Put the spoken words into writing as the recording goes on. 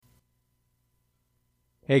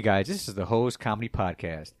Hey guys, this is the HoZ Comedy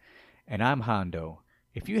Podcast, and I'm Hondo.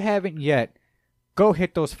 If you haven't yet, go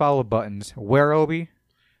hit those follow buttons. Where, Obi?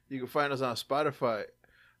 You can find us on Spotify,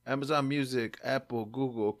 Amazon Music, Apple,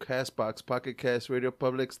 Google, Castbox, Pocket Cast, Radio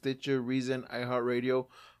Public, Stitcher, Reason, iHeartRadio,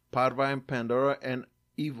 Podvine, Pandora, and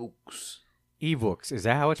eVoox. eVoox, is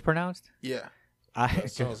that how it's pronounced? Yeah. That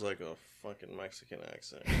sounds like a fucking Mexican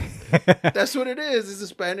accent. That's what it is. It's a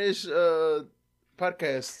Spanish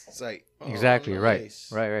podcast site. Exactly,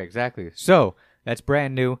 nice. right, exactly. So, that's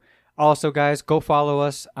brand new. Also, guys, go follow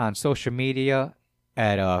us on social media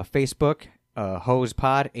at Facebook, HoZ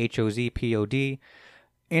Pod, HoZPod,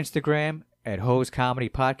 Instagram at HoZ Comedy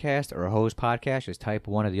Podcast or HoZ Podcast. Just type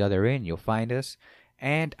one or the other in, you'll find us.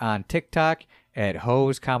 And on TikTok at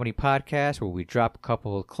HoZ Comedy Podcast, where we drop a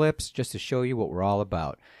couple of clips just to show you what we're all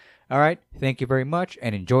about. All right, thank you very much,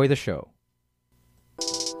 and enjoy the show.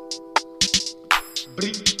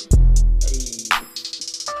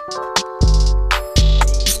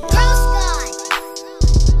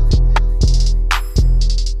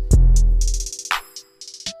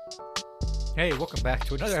 Hey, welcome back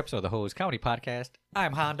to another episode of the HoZ Comedy Podcast.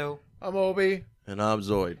 I'm Hondo. I'm Obi. And I'm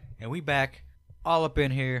Zoid. And we back all up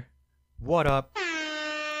in here. What up?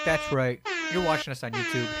 That's right. You're watching us on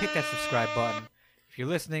YouTube. Hit that subscribe button. If you're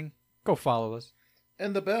listening, go follow us.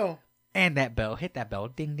 And the bell. And that bell. Hit that bell.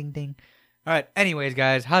 Ding, ding, ding. All right. Anyways,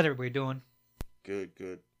 guys, how's everybody doing?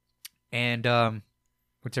 Good. And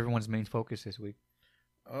what's everyone's main focus this week?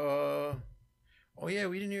 Oh yeah,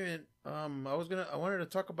 we didn't even. I wanted to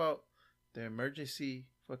talk about the emergency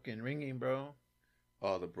fucking ringing, bro.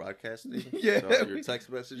 Oh, the broadcasting? Yeah. So your text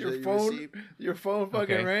message that you received? Your phone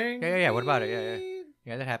fucking rang? Yeah. What about it? Yeah.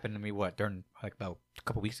 Yeah, that happened to me, during, about a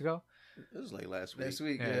couple weeks ago? It was like last week. Last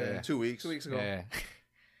week, Yeah. 2 weeks. 2 weeks ago. Yeah.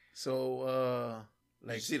 So,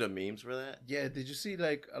 Did you see the memes for that? yeah, did you see,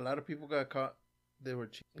 like, a lot of people got caught? They were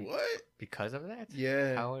cheating. What? Because of that?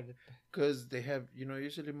 Yeah. How would it... Because they have,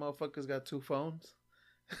 usually motherfuckers got two phones.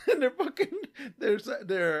 And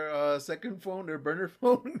their second phone, their burner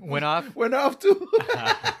phone Went off? Went off too.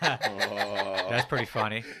 That's pretty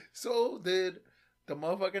funny. So did the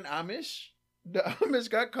motherfucking Amish. The Amish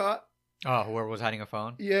got caught. Oh, whoever was hiding a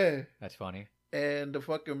phone? Yeah. That's funny. And the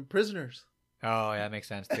fucking prisoners. Oh, yeah, that makes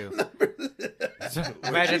sense, too. So, Where'd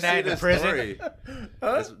imagine you that see in the this prison. story?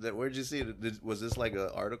 Huh? Where'd you see it? Was this like an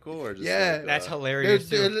article or just? Yeah. like, That's hilarious,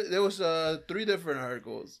 too. There was 3 different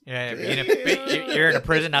articles. Yeah, you're in a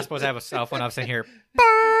prison, not supposed to have a cell phone. I'm sitting here.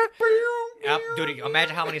 Yep, dude,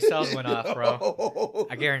 imagine how many cells went off, bro.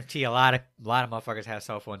 I guarantee a lot of motherfuckers have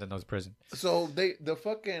cell phones in those prisons. So the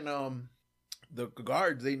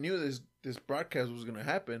guards, they knew this broadcast was gonna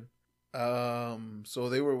happen. So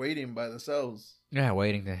they were waiting by the cells. Yeah,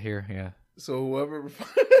 waiting to hear. Yeah, So whoever.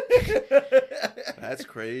 That's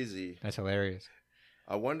crazy. that's hilarious.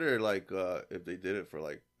 I wonder, like, if they did it for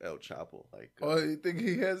like El Chapo, like. Oh, you think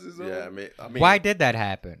he has his own? Yeah, I mean, Why did that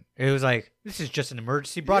happen? It was like, this is just an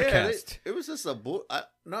emergency broadcast. Yeah, it was just a bull. I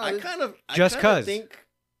Just 'cause. think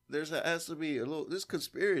has to be a little this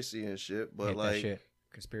conspiracy and shit, but Hit that like shit.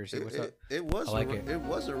 Conspiracy. What's up? it was I like it. It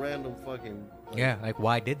was a random fucking Yeah, like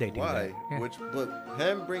why did they do why? that? Yeah. But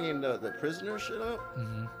him bringing the prisoner shit up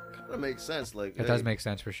Mhm. kind of makes sense. Like It does make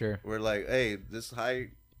sense for sure. We're like, hey, this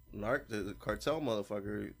the cartel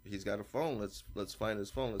motherfucker, he's got a phone. Let's find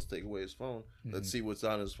his phone. Let's take away his phone. Let's see what's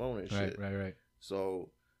on his phone and shit. Right. So,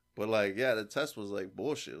 but like, yeah, the test was like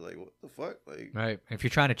bullshit. Like, what the fuck? Like, Right. If you're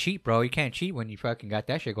trying to cheat, bro, you can't cheat when you fucking got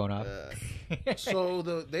that shit going off. So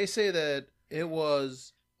they say that it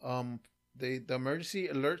was the emergency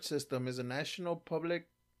alert system is a national public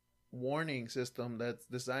warning system that's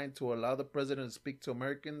designed to allow the president to speak to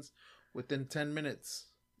Americans within 10 minutes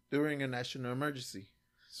during a national emergency.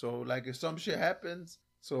 So like if some shit happens,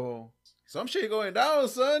 so some shit going down,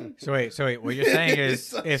 son. So wait. What you're saying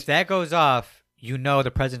is, if that goes off, you know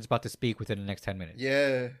the president's about to speak within the next 10 minutes.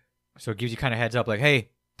 Yeah. So it gives you kind of heads up, like, hey,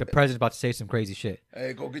 the president's about to say some crazy shit.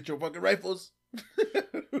 Hey, go get your fucking rifles.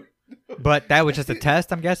 But that was just a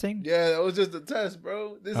test, I'm guessing? Yeah, that was just a test,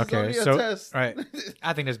 bro. This is only a test. Right.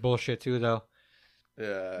 I think that's bullshit too, though.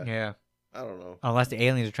 yeah, Yeah. I don't know. Unless the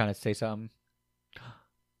aliens are trying to say something.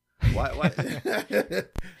 Why?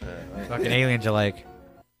 Fucking aliens are like,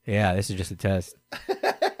 yeah, this is just a test.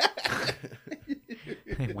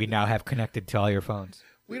 We now have connected to all your phones.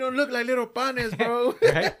 We don't look like little panes, bro.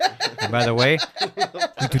 Right? And by the way,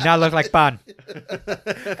 we do not look like pan.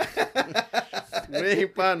 We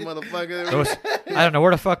ain't pan, motherfucker. I don't know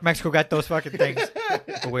where the fuck Mexico got those fucking things,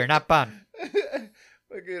 but we're not pan.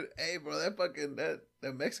 Fucking, hey, bro,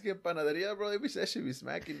 that Mexican panaderia, bro, that should be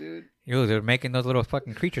smacking, dude. Yo, they're making those little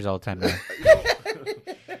fucking creatures all the time now.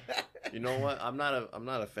 know what? I'm not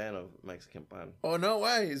a fan of Mexican pan. Oh no,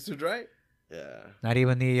 why? It's too dry. Yeah. Not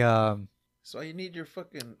even the. So you need your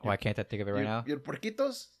fucking. Why can't I think of it right now? Your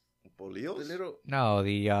porquitos. Bolillos? The little. No,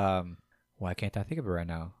 the. Why can't I think of it right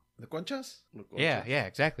now? The conchas. Yeah,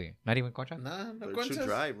 exactly. Not even concha. Nah, no They're conchas. too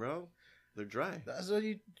dry, bro. They're dry. That's what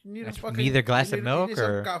you need. That's A fucking. neither glass of you milk need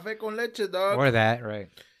or some café con leche, dog. or that, right?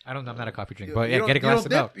 I'm not a coffee drinker, but You yeah, get a glass of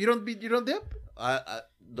dip? milk. You don't dip.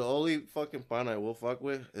 The only fucking pan I will fuck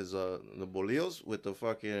with is the bolillos with the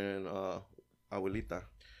fucking abuelita.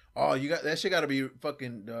 Oh, you got that shit. Got to be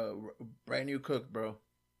fucking brand new cooked, bro.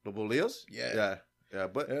 The bolillos? Yeah. Yeah,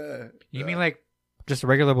 but You mean like just a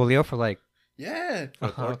regular bolillo for like? yeah. for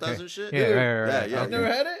tortas okay. and shit? Yeah, right. Yeah, You never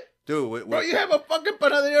had it, Dude, bro. You have a fucking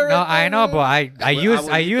panaderia. No, right I know, but I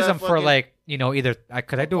Abuelita use them for fucking- like either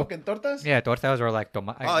because I do fucking tortas. yeah tortas or like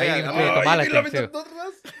I yeah. even Oh, do the you tamale can love thing me too. some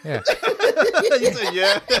tortas. Yeah, You said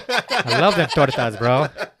yeah. I love them tortas, bro.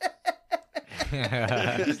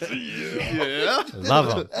 Yeah.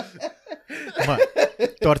 Love them.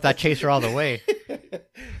 Torta chaser all the way.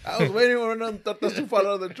 I was waiting for them tortas to fall out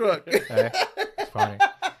of the truck. It's funny.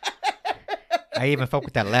 I even fuck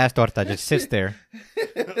with that last torta. Just sits there.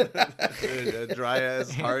 That dry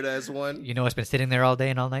ass, hard ass one. You know, it's been sitting there all day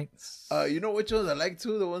and all night. You know which ones I like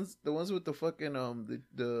too? The ones with the fucking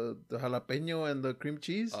the jalapeno and the cream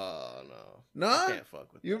cheese. Oh no. No, I can't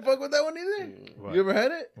fuck with you that. fuck with that one either. What? You ever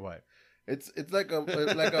had it? What? It's like a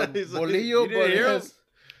He's like, bolillo, you didn't but hear him?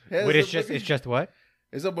 But a it's fucking- just what?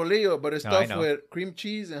 it's a bolillo, but it's No, I stuffed know. with cream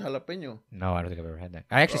cheese and jalapeno. No, I don't think I've ever had that.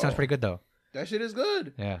 It actually sounds Bro. pretty good though. That shit is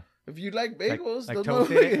good. Yeah. If you like bagels, like those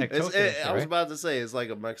toasted motherfuckers- like It's, toasted and shit, I was right? about to say it's like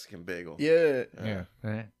a Mexican bagel. yeah. Yeah.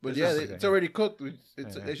 But It's yeah, just it's already cooked.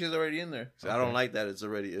 It's Yeah. that shit's already in there. See, I don't like that it's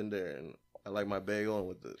already in there, and I like my bagel and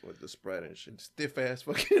with the spread and shit. Stiff ass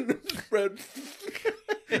fucking bread.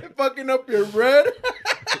 Fucking up your bread.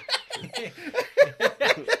 What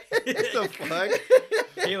the fuck?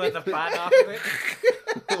 Peeling the fat off of it.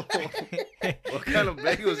 What kind of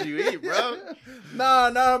bagels you eat, bro? Nah,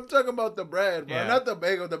 I'm talking about the bread, bro. Yeah. Not the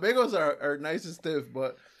bagel. The bagels are nice and stiff,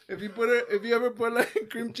 but if you ever put like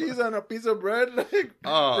cream cheese on a piece of bread, like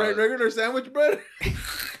Oh. regular sandwich bread,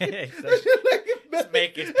 Just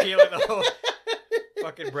it's peeling the whole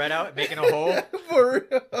fucking bread out, making a hole. for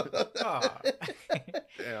real. Oh.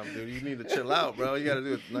 Damn, dude, you need to chill out, bro. You gotta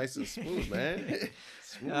do it nice and smooth, man.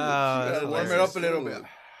 Smooth. Oh, Gotta that's warm it hilarious. up a little bit,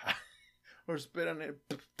 or spit on it.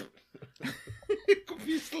 It could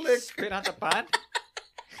be slick. Spit on the pan.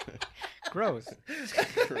 Gross.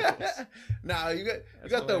 Nah, you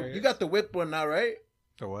That's got hilarious. the whipped one now, right?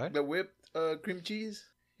 The what? The whipped cream cheese.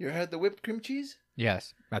 You ever had the whipped cream cheese?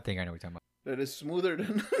 Yes, I think I know what you're talking about. That is smoother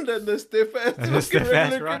than the stiff ass. Than the stiff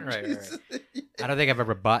ass regular one? cream Right, cheese. I don't think I've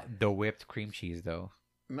ever bought the whipped cream cheese though.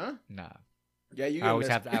 Nah. Nah, Yeah, you. I always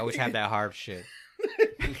have that hard shit.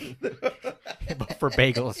 But for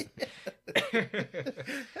bagels.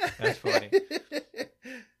 That's funny.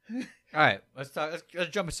 All right, let's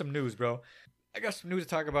jump into some news, bro. I got some news to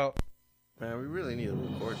talk about. Man, we really need to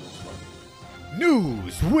record this fucking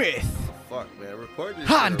News with fuck, man. Record this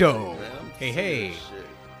Hondo. shit already, man. I'm Hey, sick of hey. this shit.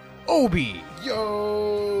 Obi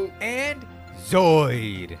Yo. and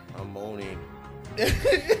Zoid. I'm moaning.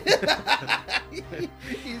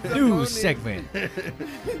 He's a News moaning. segment.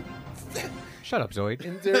 Shut up, Zoid.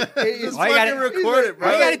 He's Why you gotta- record it, bro.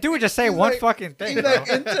 All you gotta do is just say He's one like- fucking thing. He's Bro. like,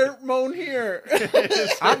 insert moan here.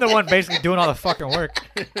 I'm the one basically doing all the fucking work.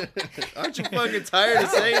 Aren't you fucking tired of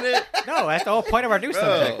saying it? No, that's the whole point of our news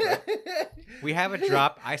Bro. subject. We have a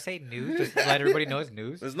drop. I say news just to let everybody know it's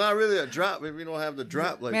news. It's not really a drop if we don't have the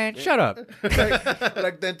drop. Like, Man, shut up.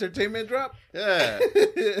 like the entertainment drop. Yeah.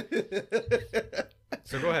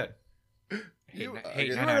 So go ahead. You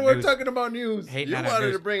Hating on remember our we're news. talking about news. Hating You on our wanted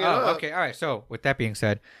news. to bring it Oh, up. Okay, all right. So with that being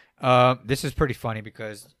said, this is pretty funny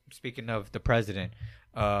because speaking of the president,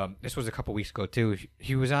 this was a couple weeks ago too.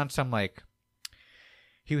 He was on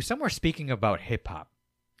he was somewhere speaking about hip hop,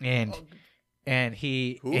 and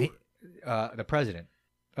Who? the president,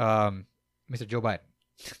 Mr. Joe Biden,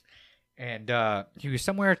 and he was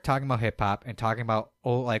somewhere talking about hip hop and talking about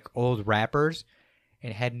old rappers,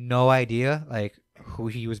 and had no idea like who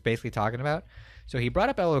he was basically talking about. So he brought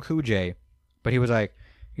up LL Cool J, but he was like,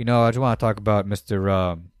 I just want to talk about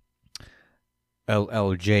Mr.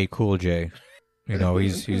 LLJ Cool J.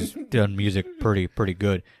 He's done music pretty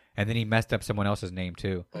good. And then he messed up someone else's name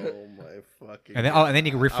too. Oh my fucking. And then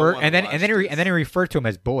he referred wanna and then watch and then he referred to him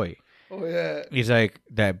as boy. Oh yeah. He's like,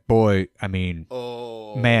 that boy, I mean,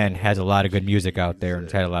 Oh man has a lot of good music out there and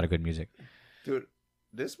has had a lot of good music. Dude,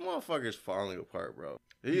 This motherfucker's falling apart, bro.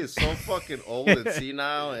 He is so fucking old and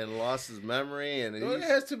senile and lost his memory. And It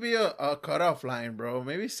has to be a cutoff line, bro.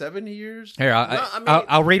 Maybe 7 years. Here,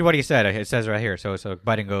 I'll read what he said. It says right here. So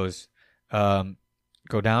Biden goes,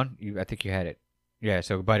 go down. I think you had it. Yeah.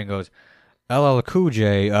 So Biden goes, LL Cool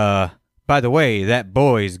J. By the way, that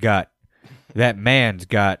man's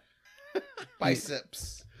got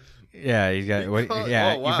biceps. Yeah, he's got. Wow,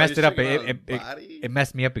 you messed it up. Body? It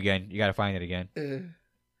messed me up again. You got to find it again.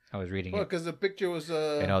 I was reading it. Because the picture was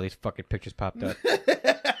and all these fucking pictures popped up.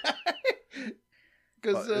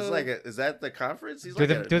 Because it's like, is that the conference? Do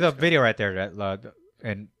the video right there,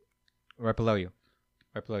 and right below you,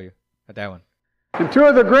 at that one. And two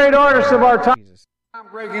of the great artists of our time, Jesus.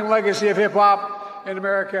 breaking legacy of hip hop in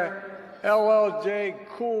America, LL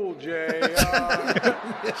Cool J.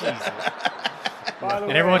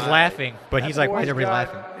 And everyone's laughing, but he's like, why is everybody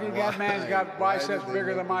laughing? That man's got biceps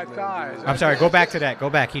bigger than my thighs. I'm sorry, go back to that. Go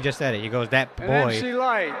back. He just said it. He goes, that boy. And MC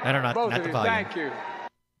Light. I don't know, both not of the you, volume. thank you.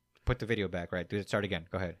 Put the video back, right? Do it. Start again.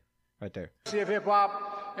 Go ahead. Right there. Legacy of hip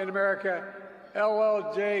hop in America, LL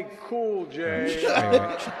Cool J.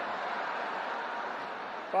 Right.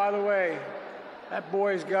 By the way,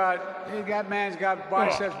 that man's got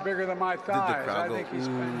biceps bigger than my thighs. I think he's.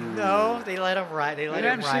 No, they let him ride. They let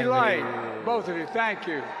And him MC ride. Light, both of you, thank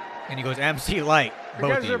you. And he goes, MC Light.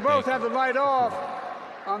 Because of they you, both thank have the light off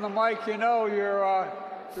on the mic, you know you're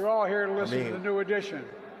all here to listen to the new edition.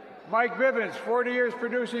 Mike Bivens, 40 years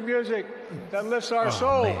producing music that lifts our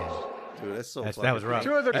souls. man. Dude, that's so That was rough.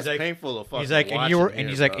 Two of the- That's painful to fucking He's like, watch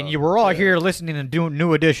and you were all here listening to do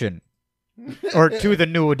New Edition, or to the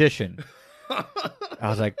New Edition. I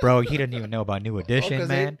was like, bro, he didn't even know about New Edition,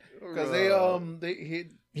 man. Because I'm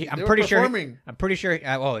pretty sure.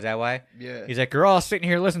 Oh, is that why? Yeah. He's like, you're all sitting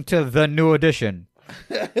here listening to the New Edition.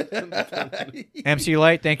 MC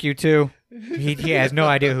Light, thank you too. He has no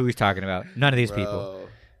idea who he's talking about. None of these people.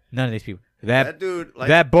 None of these people. That dude, like,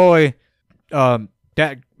 that boy,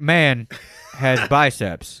 that man has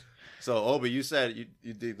biceps. So, but you said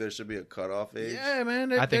you think there should be a cutoff age? Yeah,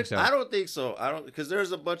 man. I think so. I don't think so. Because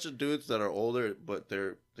there's a bunch of dudes that are older, but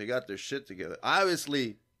they got their shit together.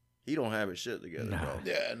 Obviously, he don't have his shit together, bro.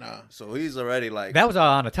 Yeah, nah. So he's already like That was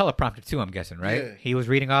on a teleprompter too, I'm guessing, right? Yeah. He was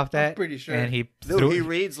reading off that. I'm pretty sure. And he dude, he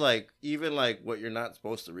reads like even like what you're not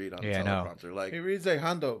supposed to read on the teleprompter. Like He reads like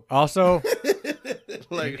Hondo. Also,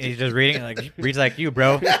 like he's just reading like reads like you,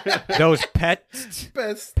 bro. Those pets.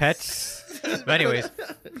 But anyways,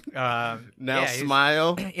 now yeah,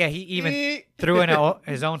 smile. Yeah, he even threw in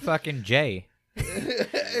his own fucking J.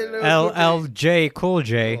 LLJ Cool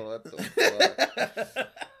J. Oh, what the fuck?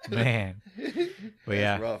 Man. But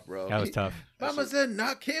yeah, That's rough, bro. that was tough. Mama said,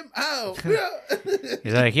 knock him out.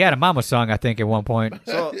 He's like, he had a mama song, I think, at one point.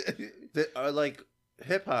 So, like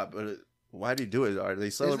hip hop. Why do you do it? Are they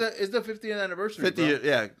celebrating? It's the 50th anniversary. 50 bro. years?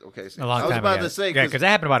 Yeah. Okay. So A long I was time about ago. to say Yeah, because that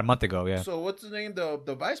happened about a month ago, yeah. So what's the name?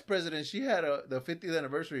 The vice president, she had the 50th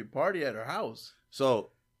anniversary party at her house.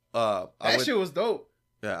 so. Shit was dope.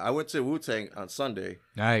 Yeah, I went to Wu-Tang on Sunday.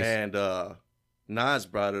 Nice. And Nas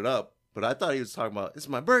brought it up, but I thought he was talking about, it's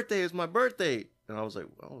my birthday. And I was like,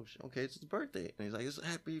 oh, okay, it's his birthday. And he's like, it's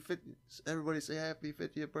happy 50. Everybody say happy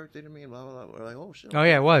 50th birthday to me. And blah, blah, blah. We're like, oh, shit. Oh,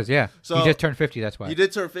 yeah, it was, yeah. So, he just turned 50, that's why. He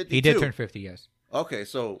did turn 50 He did turn 50, yes. Okay,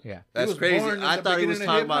 so Yeah. that's was crazy. born in I the thought he was beginning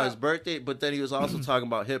of talking about hip-hop. his birthday, but then he was also talking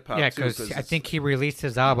about hip-hop, Yeah, too. because I think he released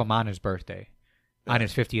his album on his birthday, on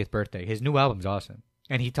his 50th birthday. His new album's awesome.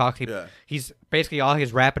 And he's basically all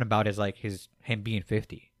he's rapping about is like him being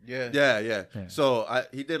 50. Yeah. Yeah. So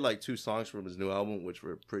he did like 2 songs from his new album, which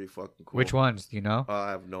were pretty fucking cool. Which ones, do you know? I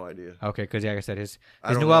have no idea. Okay, because like I said, his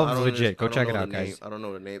I don't new know- album's I don't legit. Go I don't check know it out, the name. guys. I don't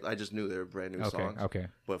know the name. I just knew they were brand new songs. Okay.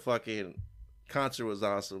 But fucking concert was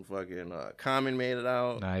awesome. Fucking Common made it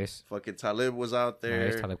out. Nice. Fucking Talib was out there.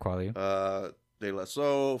 Nice, Talib Kweli. De La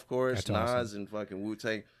Soul, of course. That's Nas awesome. and fucking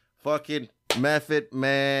Wu-Tang. Fucking Method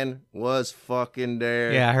Man was fucking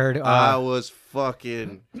there. Yeah, I heard. I was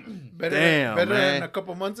fucking Better damn, than man. a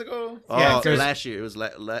couple months ago. Yeah, Oh, 'cause- last year. It was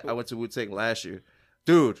I went to Wu-Tang last year.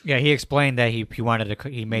 Dude. Yeah, he explained that he wanted to.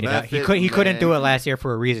 He made it out. Method He couldn't do it Man. last year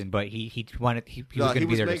for a reason, but he wanted. He was going to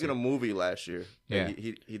be there. making to a movie last year. Yeah.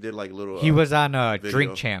 He did like little. He was on video.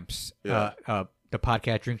 Drink Champs. Yeah. The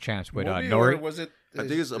podcast Drink Champs with Movie, or Nori. was it? I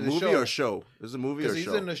think it's a movie or show. It's a movie or Because he's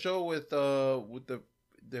show. in the show with the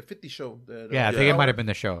 50 show. Yeah, I think it might have been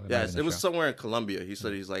the show. Yes, it was somewhere in Colombia. He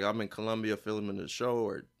said he's like, I'm in Colombia filming the show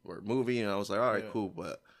or movie, and I was like, all right, cool.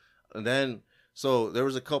 But and then so there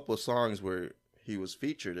was a couple of songs where he was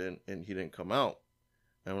featured in, and he didn't come out.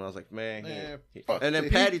 And I was like, man. Fuck. And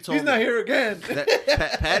then Patty told me. He's not here again.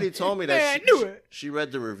 Patty told me that she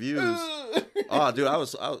read the reviews. Oh, dude, I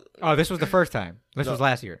was. Oh, this was the first time. This was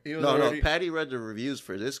last year. No. Patty read the reviews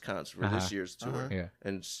for this concert, for this year's tour. Yeah.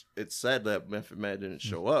 And it said that Method Man didn't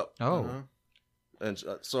show up. Oh. And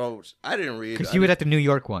so I didn't read. Because he was at the New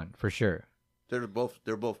York one, for sure. They're both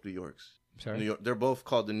New Yorks. Sorry? New York, they're both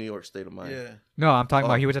called the New York State of Mind. Yeah. No, I'm talking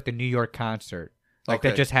about he was at the New York concert. Like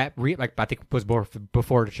that just happened. Like I think it was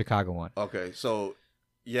before the Chicago one. Okay, so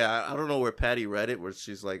yeah, I don't know where Patty read it, where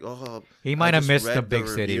she's like, "Oh, he might have missed the big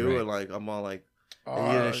city." Right? And like I'm all like, he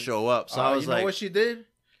didn't show up. So I was you know what she did?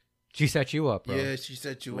 She set you up, bro. Yeah, she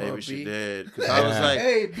set you up. Maybe she B. did. Because I was like,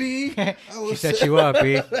 "Hey, B." She set you up,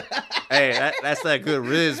 B. Hey, that's that good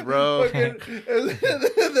riz, bro.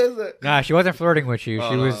 Nah, she wasn't flirting with you.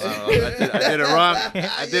 She was. I did it wrong.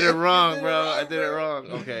 I did it wrong, bro. I did it wrong.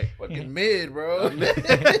 Okay. Fucking mid, bro.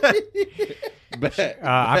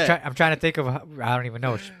 I'm trying to think of. I don't even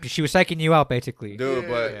know. She was psyching you out, basically. Dude,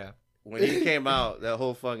 but when he came out, that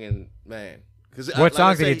whole fucking man. What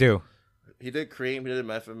songs did he do? He did Cream. He did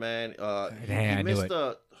Method Man. He missed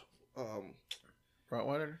the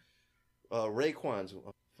Frontwater. Raekwon's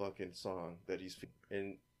fucking song that he's,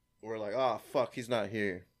 and we're like, oh fuck, he's not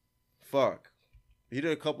here. Fuck. He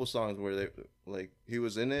did a couple songs where they like he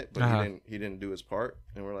was in it, but he didn't do his part,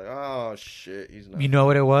 and we're like, oh shit, he's not. You know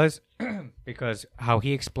what it was? Because how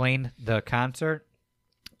he explained the concert,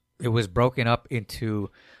 it was broken up into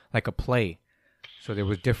like a play. So there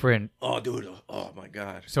was different. Oh, dude! Oh my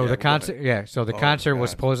god! So the concert, So the concert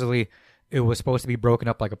was supposed to be broken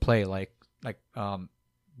up like a play, like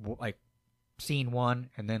scene 1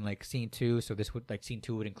 and then like scene 2. So this would like scene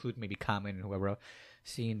 2 would include maybe Common and whoever else.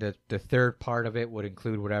 Scene the third part of it would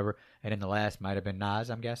include whatever, and then the last might have been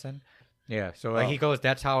Nas, I'm guessing. Yeah. So he goes.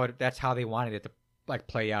 That's how they wanted it to like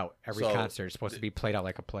play out. Every concert is supposed to be played out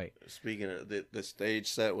like a play. Speaking of the stage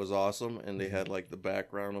set was awesome, and they had like the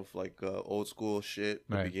background of like old school shit,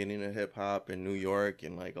 the beginning of hip hop in New York,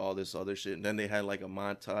 and like all this other shit. And then they had like a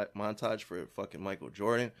montage for fucking Michael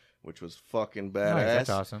Jordan, which was fucking badass. Nice, that's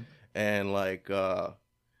awesome. And like,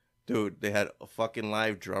 dude, they had a fucking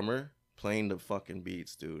live drummer playing the fucking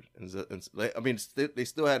beats, dude. And I mean, they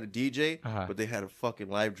still had a DJ, but they had a fucking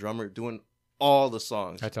live drummer doing all the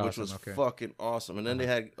songs, that's which awesome. was fucking awesome. And then they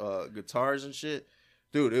had guitars and shit,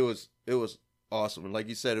 dude. It was awesome. And like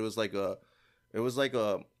you said, it was like a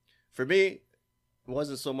for me, it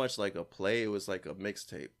wasn't so much like a play. It was like a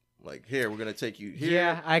mixtape. Like, here, we're gonna take you here.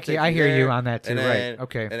 Yeah, I hear you on that too. Right?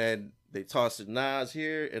 Okay. And then they tossed in Nas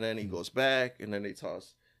here, and then he goes back, and then they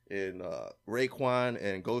toss in Raekwon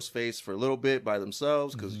and Ghostface for a little bit by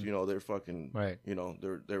themselves, because you know they're fucking you know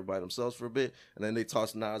they're by themselves for a bit, and then they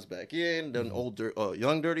toss Nas back in. Then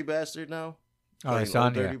Young Dirty Bastard now.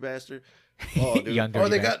 Dirty Bastard. Oh, dude.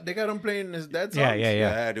 They got him playing his dead songs.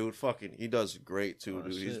 Yeah, dude. Fucking, he does great too,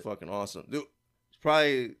 dude. Shit. He's fucking awesome, dude.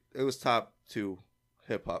 It was top 2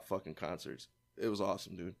 hip hop fucking concerts. It was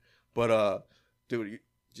awesome, dude. But dude,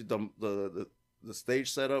 the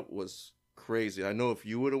stage setup was crazy. I know if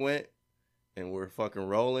you would have went and we're fucking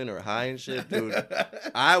rolling or high and shit, dude.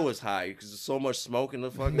 I was high because there's so much smoke in the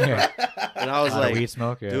fucking front. And I was like, weed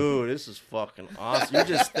smoke, dude, this is fucking awesome. You're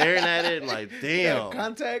just staring at it and like, damn.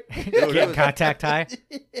 Contact. Dude, contact high.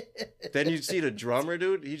 Then you see the drummer,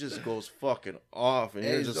 dude. He just goes fucking off, and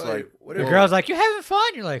you're just like, the girl's like, you having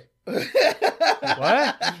fun? You're like,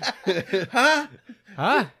 what?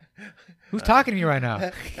 Huh? Who's talking to you right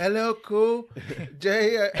now? Hello, Cool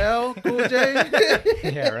J-L, Cool J.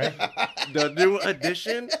 Yeah, right. The new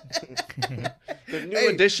edition. The new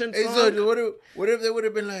edition. Hey, so what if they would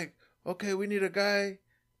have been like, okay, we need a guy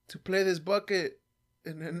to play this bucket,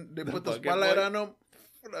 and then they put the spotlight on him,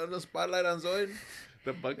 the spotlight on Zoid.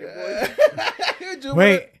 The bucket boy.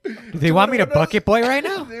 Wait, do they want me to bucket boy right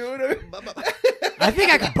now? I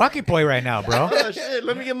think I can bucket boy right now, bro. Oh shit!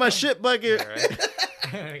 Let me get my shit bucket.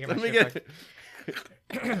 Let me get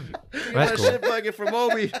my shit bucket from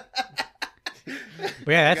Obi. But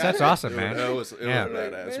yeah, that's awesome, man. It was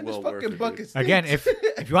badass. Well worth it. Buckets. Again, if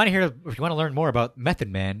you want to learn more about Method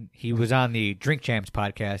Man, he was on the Drink Champs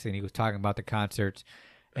podcast, and he was talking about the concerts,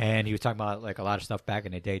 and he was talking about like a lot of stuff back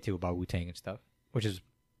in the day too about Wu-Tang and stuff, which is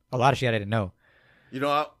a lot of shit I didn't know. You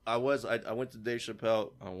know, I went to Dave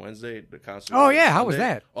Chappelle on Wednesday, the concert. Oh yeah, how was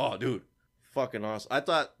that? Oh, dude, fucking awesome. I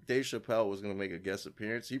thought Dave Chappelle was gonna make a guest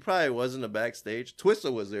appearance. He probably was in the backstage.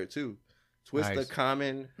 Twista was there too. Twista, nice.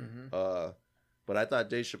 Common. But I thought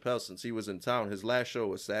Dave Chappelle, since he was in town, his last show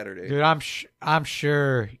was Saturday. Dude, I'm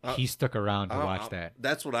sure he stuck around to watch that.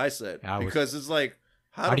 That's what I said. Because it's like,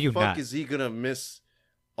 how the fuck is he gonna miss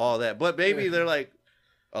all that? But maybe they're like,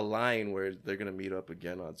 a line where they're gonna meet up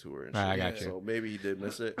again on tour and shit. I got you. So maybe he did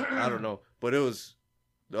miss it. I don't know, but it was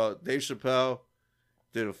Dave Chappelle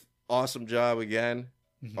did an awesome job again.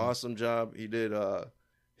 Mm-hmm. Awesome job. He did.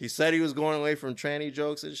 He said he was going away from tranny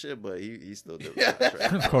jokes and shit, but he still did.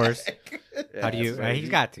 That. Of course. Yeah, How do you? so He's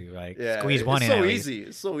got to squeeze one it's in. So at easy. least.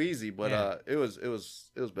 It's so easy, but it was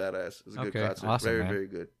badass. It was a good concert. Awesome, very man. very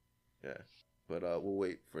good. Yeah, but we'll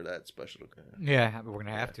wait for that special. Yeah, we're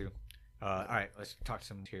gonna have to. All right, let's talk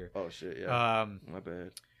some here. Oh shit! Yeah. My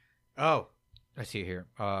bad. Oh, let's see here.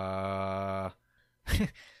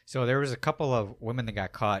 So there was a couple of women that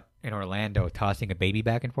got caught in Orlando tossing a baby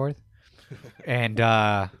back and forth, and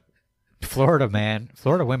Florida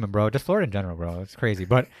women, bro, just Florida in general, bro, it's crazy.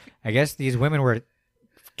 But I guess these women were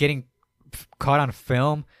getting caught on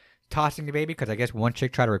film tossing the baby because I guess one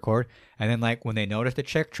chick tried to record, and then like when they noticed the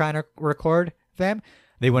chick trying to record them,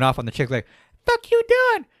 they went off on the chick like, "Fuck you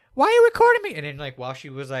doing? Why are you recording me?" And then like while she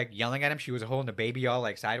was like yelling at him, she was holding the baby all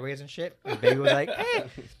like sideways and shit. And the baby was like, "Hey."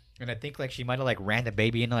 And I think like she might have like ran the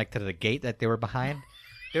baby into like to the gate that they were behind.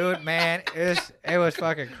 Dude, man, it was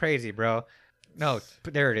fucking crazy, bro. No,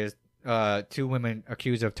 there it is. 2 women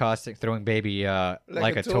accused of throwing baby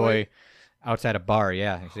like a toy outside a bar.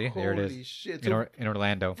 Yeah, you see, there it is. Holy shit! In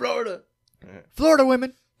Orlando, Florida. Florida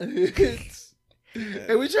women.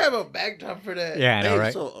 Hey, we should have a backdrop for that. Yeah, I know,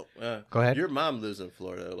 right? So, go ahead. Your mom lives in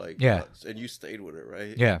Florida, like and you stayed with her,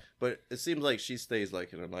 right? Yeah, but it seems like she stays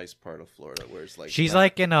like in a nice part of Florida where it's like she's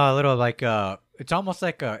like in a little like it's almost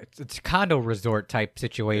like it's a condo resort type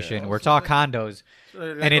situation where it's all condos,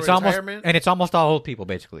 and it's almost all old people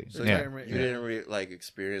basically. So you didn't really like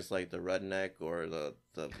experience like the redneck or the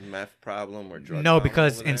meth problem or drug. No,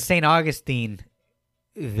 because in St. Augustine,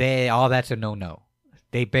 all that's a no.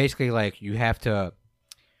 They basically like you have to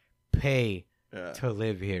pay to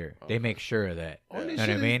live here. Okay. They make sure of that. Holy you know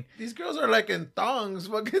shit, what I mean? These girls are like in thongs,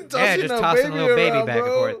 fucking tossing just tossing a little baby around, back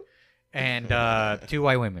bro. and forth. And 2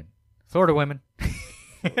 white women, Florida women.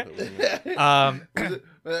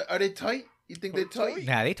 Are they tight? You think they tight?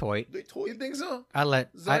 Nah, they toy. You think so?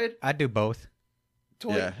 I do both.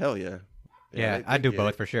 Toy? Yeah, hell yeah. Yeah, I do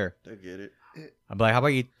both for sure. I get it. I'm like, how about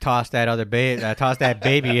you toss that other baby,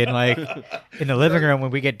 in like in the living room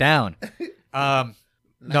when we get down?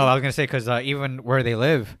 No, I was gonna say because even where they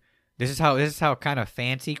live, this is how kind of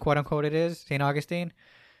fancy, quote unquote, it is. St. Augustine,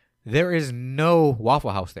 there is no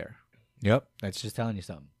Waffle House there. Yep, that's just telling you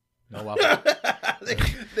something. No Waffle House.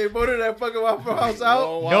 they voted that fucking Waffle House out.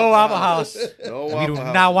 No Waffle House. No We Waffle do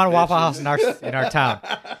House, not want a Waffle bitches. House in our town.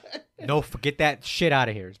 No, get that shit out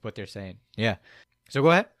of here. Is what they're saying. Yeah. So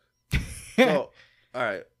go ahead. So, all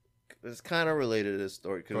right, it's kind of related to this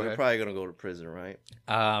story because Go we're ahead. probably gonna go to prison, right?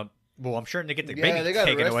 Well, I'm sure they get the Yeah, baby they got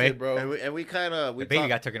taken arrested, away. bro. And we kind of The baby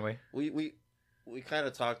got taken away. we kind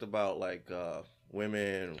of talked about like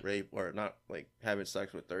women rape or not like having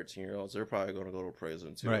sex with 13-year-olds. They're probably gonna go to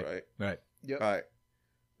prison too, right? Right. Yep. All right.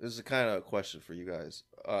 This is kind of a question for you guys.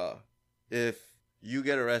 If you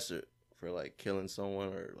get arrested for like killing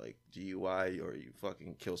someone or like DUI or you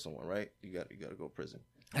fucking kill someone, right? You got to go to prison.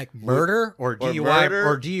 Like murder or DUI murder,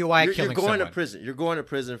 or DUI you're killing going someone. to prison. You're going to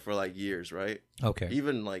prison for like years, right? Okay.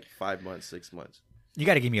 Even like 5 months, 6 months. You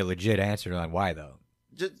got to give me a legit answer on why though.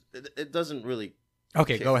 Just it doesn't really.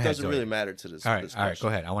 Okay, go ahead. It doesn't really matter to this. All right, this all right. question. Go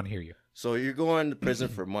ahead. I want to hear you. So you're going to prison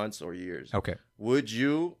for months or years. Okay. Would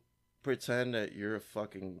you pretend that you're a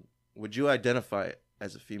fucking? Would you identify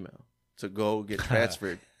as a female to go get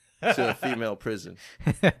transferred to a female prison?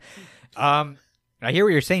 I hear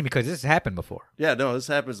what you're saying because this has happened before. Yeah, no, this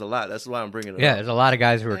happens a lot. That's why I'm bringing it Yeah, up. there's a lot of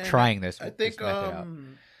guys who are And trying this. I think this method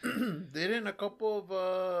out. didn't a couple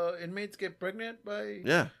of inmates get pregnant by?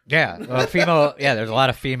 Yeah. Yeah, well, female. Yeah, there's a lot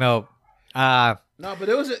of female. No, but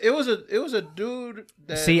it was a dude.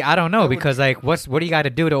 That, See, I don't know that would- because like, what do you got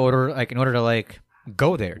to do to in order to like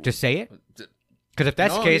go there? Just say it. Because if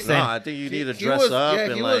that's No, the case, No, then I think you need to he dress was- up yeah,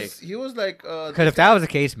 and he like. was like. because if that was the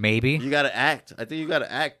case, maybe. You gotta act. I think you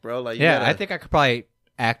gotta act, bro. Like, you Yeah, gotta, I think I could probably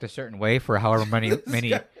act a certain way for however many guy-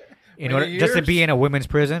 in many order just to years? be in a women's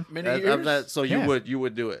prison. Many I'm years. not, so Yeah. you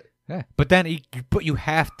would do it. Yeah, but then you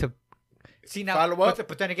have to see now. Follow up?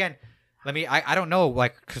 But then again, I don't know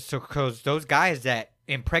like because those guys that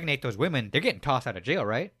impregnate those women, they're getting tossed out of jail,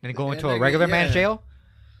 right? And they go And into they a regular get- man's yeah. jail.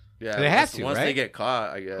 Yeah, They have to, once right? they get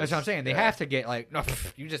caught. I guess That's what I'm saying. They have to get like, no,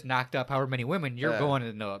 you just knocked up however many women. You're Yeah. going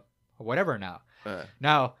into whatever now. Yeah.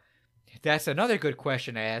 Now, that's another good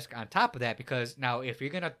question to ask. On top of that, because now if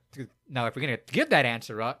you're gonna give that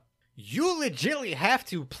answer up, you legitimately have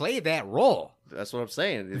to play that role That's what I'm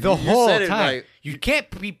saying. the You whole said it time. like- You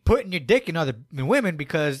can't be putting your dick in other women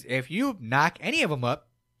because if you knock any of them up,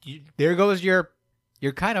 there goes your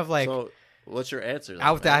kind of like so What's your answer?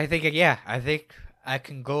 I think I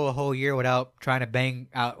can go a whole year without trying to bang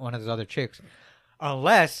out one of those other chicks,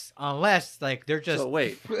 unless like they're just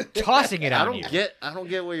tossing it on you. I don't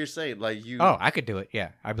get what you're saying. Like you. Oh, I could do it. Yeah,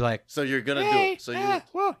 I'd be like, so you're gonna do it. So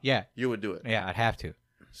yeah, you would do it. Yeah, I'd have to.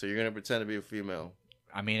 So you're gonna pretend to be a female.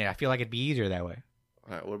 I mean, I feel like it'd be easier that way.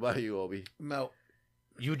 All right. What about you, Obi? No.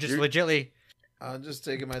 You just legitly. I'm just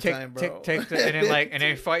taking my time, bro. And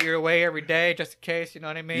then fight your way every day just in case. You know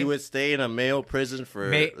what I mean? You would stay in a male prison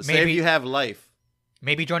for say if you have life.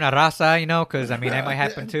 Maybe join a raza, because I mean that might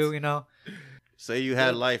happen too. Say you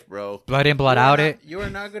had life, bro. Blood in, blood out. You're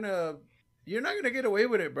not gonna get away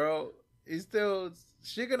with it, bro. It's still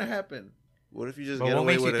shit gonna happen. What if you just get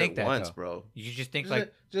away with it once, bro? You just think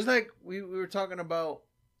just like we were talking about,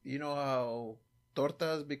 how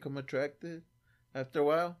tortas become attractive after a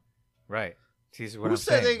while, right? Who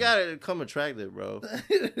said they gotta become attractive, bro?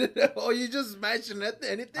 Oh, you just smashing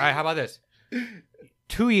anything? All right, how about this?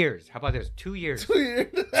 2 years. How about this? 2 years. 2 years.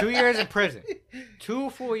 2 years in prison. 2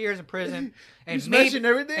 full years in prison. And you smashing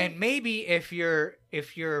everything. And maybe if you're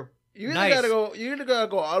you nice, either gotta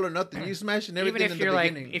go all or nothing. You smashing everything. Even if you're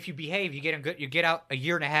like, if you behave, you get out a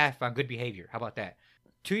year and a half on good behavior. How about that?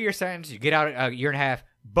 2-year sentence, you get out a year and a half.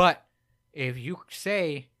 But if you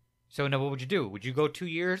say, so now what would you do? Would you go 2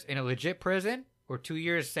 years in a legit prison, or 2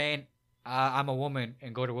 years saying I'm a woman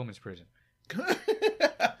and go to women's prison?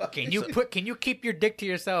 Can you keep your dick to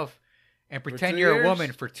yourself and pretend you're a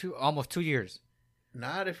woman for almost 2 years?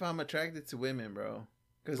 Not if I'm attracted to women, bro.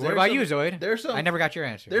 What about you, Zoid? I never got your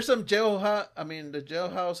answer. There's some the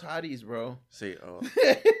jailhouse hotties, bro. See,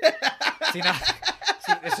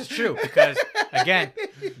 this is true because again,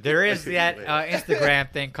 there is that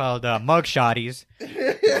Instagram thing called mugshotties.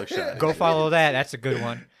 Go follow that. That's a good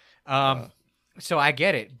one. So I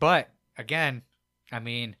get it, but again, I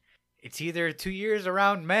mean, it's either 2 years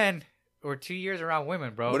around men or 2 years around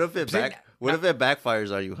women, bro. What if it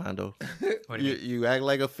backfires on you, Hondo? You act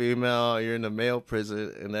like a female, you're in a male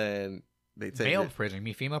prison, and then they take male prison. You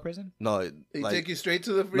mean female prison? No, they take you straight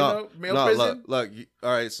to the male prison. Look.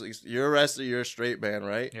 All right, so you're arrested. You're a straight man,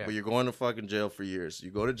 right? Yeah. But you're going to fucking jail for years. You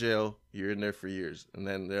go to jail. You're in there for years, and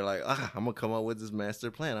then they're like, I'm gonna come up with this master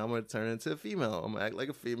plan. I'm gonna turn into a female. I'm gonna act like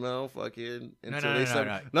a female. Fucking until they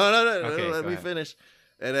start. No. Okay, let me finish,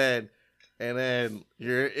 and then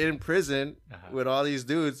you're in prison with all these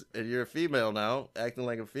dudes, and you're a female now, acting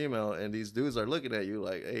like a female, and these dudes are looking at you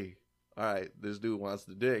like, hey, all right, this dude wants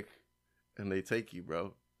the dick. And they take you,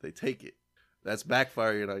 bro. They take it. That's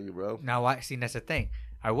backfiring on you, bro. Now, that's the thing.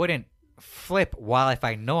 I wouldn't flip if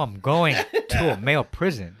I know I'm going to a male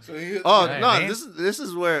prison. This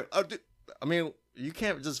is where, I mean, you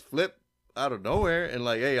can't just flip out of nowhere and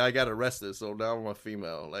like, hey, I got arrested, so now I'm a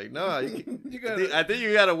female. Like, no, I think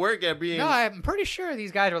you got to work at being. No, I'm pretty sure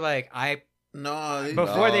these guys are like,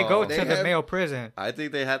 before they go to the male prison. I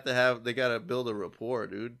think they got to build a rapport,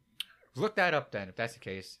 dude. Look that up then, if that's the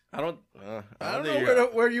case. I don't know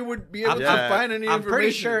where you would be able to find any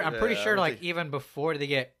information. I'm pretty sure, like even before they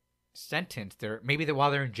get sentenced,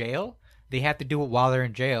 while they're in jail, they have to do it while they're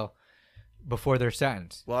in jail, before they're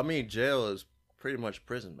sentenced. Well, I mean, jail is pretty much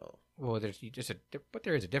prison, though. Well, but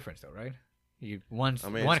there is a difference, though, right? One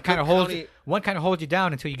kind of holds you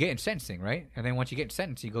down until you get in sentencing, right? And then once you get in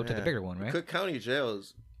sentencing, you go to the bigger one, right? Cook County Jail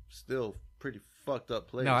is still pretty fucked up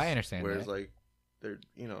place. No, I understand. Whereas like.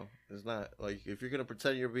 It's not like if you're gonna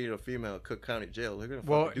pretend you're being a female at Cook County Jail, they're gonna.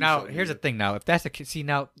 Well, now here's the thing. Now, if that's the case,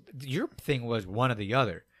 now your thing was one or the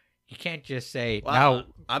other. You can't just say I'm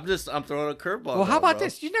throwing a curveball. Well, how about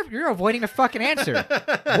this? You're avoiding a fucking answer.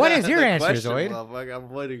 What is your answer, Zoid? I'm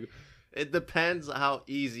avoiding. It depends how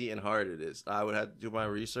easy and hard it is. I would have to do my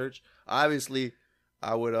research. Obviously,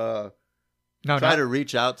 I would try to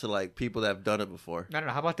reach out to like people that have done it before. No.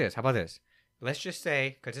 How about this? Let's just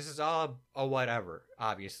say, because this is all a whatever,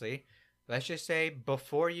 obviously. Let's just say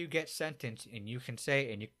before you get sentenced, and you can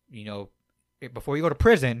say, and before you go to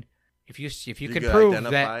prison, if you can prove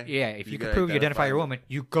that, if you can prove you identify your woman,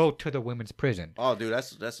 you go to the women's prison. Oh, dude,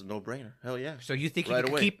 that's a no-brainer. Hell yeah. So you think you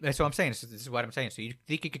can keep? That's what I'm saying. This is what I'm saying. So you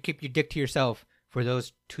think you could keep your dick to yourself for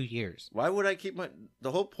those 2 years? Why would I keep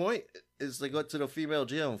the whole point is to go to the female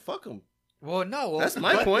jail and fuck them. Well, no. That's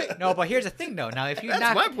my point. No, but here's the thing, though. Now, if you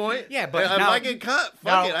that's my point. Yeah, but if I get caught,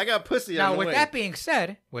 fuck it. I got pussy on the way. Now, with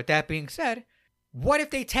that being said, what if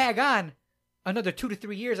they tag on another 2 to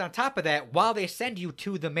 3 years on top of that while they send you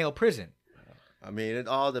to the male prison? I mean, it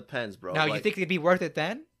all depends, bro. Now, you think it'd be worth it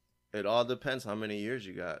then? It all depends how many years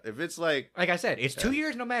you got. If it's like I said, it's 2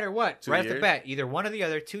 years no matter what. Right off the bat, either one or the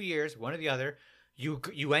other. 2 years, one or the other.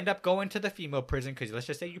 You end up going to the female prison because let's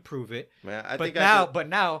just say you prove it. Man, but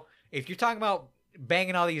now, if you're talking about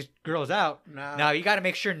banging all these girls out. Nah. Now you got to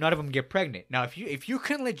make sure none of them get pregnant. Now if you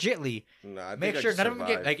can legitly make sure none of them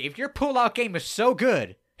get, like, if your pull-out game is so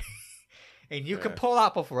good and you can pull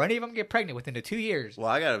out before any of them get pregnant within the 2 years. Well,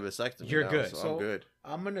 I got a vasectomy. You're now, good. so I'm good.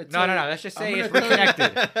 I'm gonna No. Let's just say it's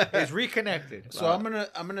reconnected. It's reconnected. So I'm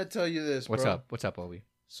gonna tell you this. What's bro. up? What's up, Obi?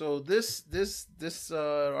 So this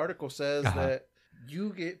article says that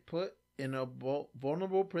you get put in a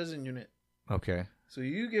vulnerable prison unit. Okay. So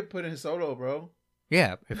you get put in solo, bro.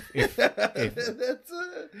 Yeah. If That's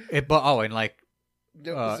and like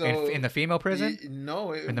so in the female prison?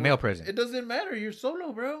 No, In the male prison. It doesn't matter. You're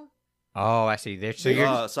solo, bro. Oh, I see. So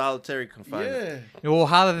you're solitary confinement. Yeah. well.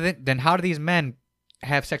 How do these men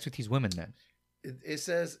have sex with these women then? It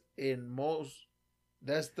says in most.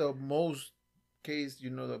 That's the most case. You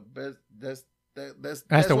know, the best. That's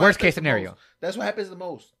the what worst case happens the scenario. most. That's what happens the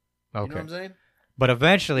most. Okay. You know what I'm saying? But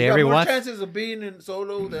eventually, You got more everyone. chances of being in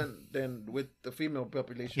solo than with the female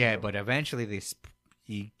population. Yeah, bro. but eventually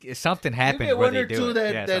something happens You get where one they or do two it.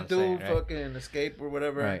 that Yeah, that's what I'm do saying, right? fucking escape or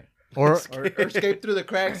whatever, Right. Or or escape through the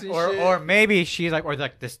cracks and shit. or maybe she's like, or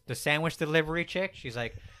like the sandwich delivery chick. She's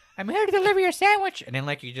like, I'm here to deliver your sandwich, and then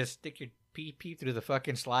like you just stick your pee through the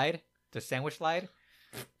fucking slide, the sandwich slide.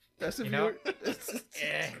 That's if You know?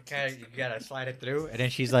 You gotta slide it through, and then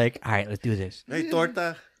she's like, all right, let's do this. Hey,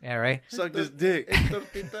 torta, Yeah, right. suck this dick.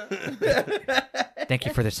 Thank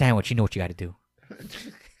you for the sandwich. You know what you got to do.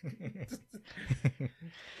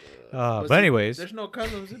 But anyways, there's no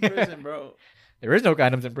condoms in prison, bro. there is no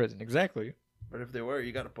condoms in prison. Exactly. But if there were,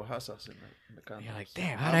 you gotta put hot sauce in the condoms. You're like,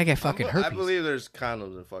 damn, how did I get fucking herpes? I believe there's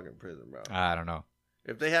condoms in fucking prison, bro. I don't know.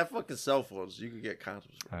 If they have fucking cell phones, you can get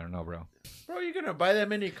condoms. Bro. I don't know, bro. Bro, you gonna buy that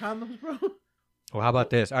many condoms, bro? Well, how about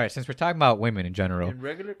this? All right, since we're talking about women in general, In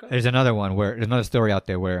regular condoms? there's another story out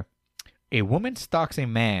there where a woman stalks a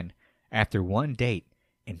man after one date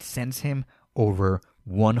and sends him over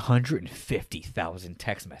 150,000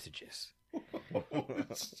 text messages.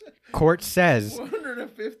 Court says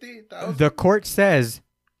 150,000. the court says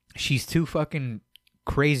she's too fucking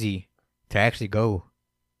crazy to actually go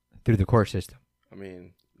through the court system. I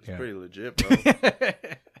mean, it's Yeah. pretty legit, bro.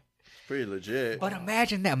 It's pretty legit. But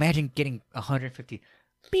imagine that. Imagine getting 150.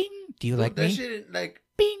 Bing. Do you like that me? shit, like,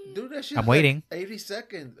 Bing. dude, that shit. I'm is waiting. Like 80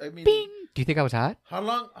 seconds. I mean, Bing. Do you think I was hot? How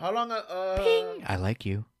long? Bing. I like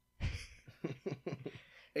you.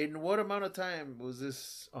 In what amount of time was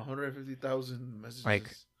this 150,000 messages? Like,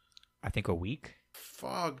 I think a week.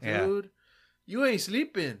 Fuck, Yeah. dude. You ain't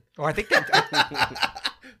sleeping. Or I think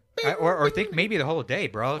that, or think maybe the whole day,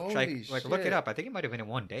 bro. Holy Like look it shit. up. I think it might have been in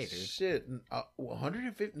one day, dude. Shit.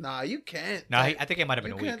 150? Nah, you can't. No, I think it might have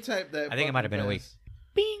been you a week. can't type that. I think it might have been a week. fast.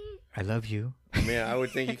 Bing. I love you. I mean, I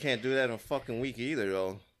would think you can't do that in a fucking week either,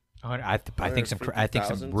 though. I think some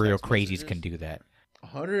 150,000 real text crazies messages? can do that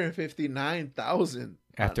 159,000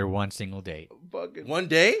 after one single date. Fucking. One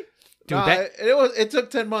day? Dude, Nah, that it took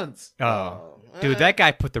 10 months. dude, that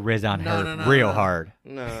guy put the riz on her No, real no. hard.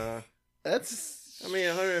 Nah. That's. I mean,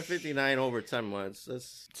 159 over 10 months.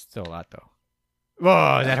 That's. It's still a lot though.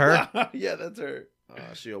 Whoa, is that her? Yeah, that's her.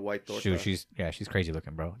 She a white torta. Shoot, she's crazy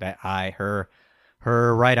looking, bro. That eye, her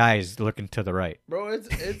right eye is looking to the right. Bro, it's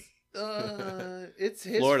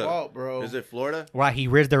his Florida. fault, bro. Is it Florida? Why he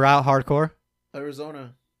rizzed her out hardcore?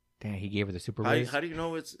 Arizona? Damn, he gave her the super How, riz. how do you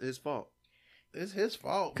know it's his fault? It's his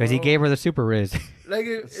fault. Because he bro. gave her the super riz. Like,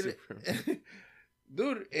 Super.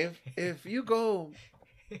 dude, if you go.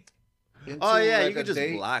 Into Oh yeah, like you could a just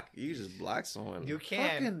date, block. You could just block someone. You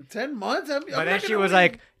fucking 10 months. But then she was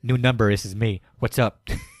like, "New number. This is me. What's up?"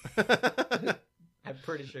 I'm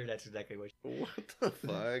pretty sure that's exactly what. What the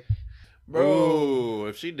fuck, bro. Ooh,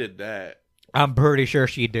 if she did that, I'm pretty sure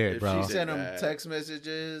she did, If bro. she Send him that. text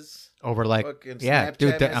messages. Over like, Fucking yeah,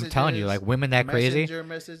 dude. Snapchat I'm telling you, messages, like women that crazy. Messenger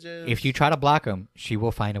messages. If you try to block them, she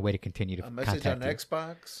will find a way to continue to a message on contact you.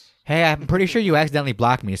 Xbox. Hey, I'm pretty sure you accidentally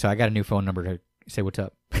blocked me, so I got a new phone number to say what's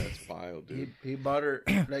up. that's vile, dude. He bought her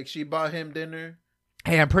like she bought him dinner.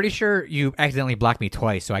 Hey, I'm pretty sure you accidentally blocked me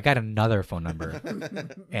twice, so I got another phone number,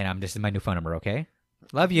 and this is my new phone number. Okay,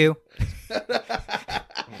 love you,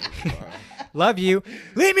 love you.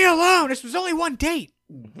 Leave me alone. This was only one date.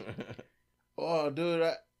 Oh, dude,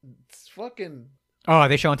 it's fucking Oh, are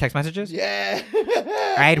they showing text messages? yeah.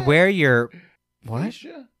 I'd wear your what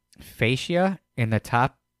Fascia? fascia in the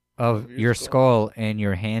top of your skull and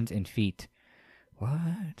your hands and feet.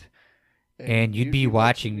 What? And you'd be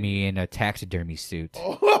watching me in a taxidermy suit.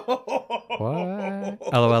 What?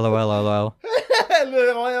 LOL.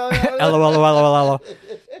 LOL.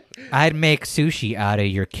 I'd make sushi out of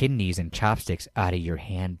your kidneys and chopsticks out of your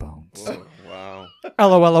hand bones. Whoa, wow.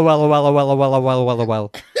 LOL.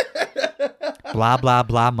 Blah blah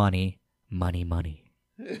blah money. money, money.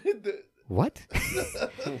 The- What?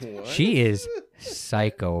 What? She is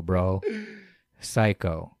psycho, bro.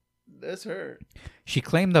 Psycho. That's her. She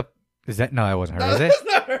claimed the. Is that no? That wasn't her. No, Is it? that's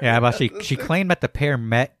not her. Yeah, but she claimed that the pair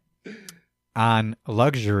met on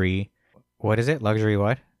Luxury. What is it? Luxury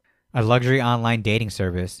what? A luxury online dating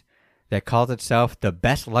service that calls itself the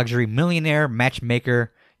best luxury millionaire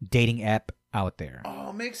matchmaker dating app out there.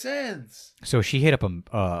 Oh, makes sense. So she hit up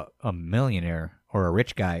a millionaire or a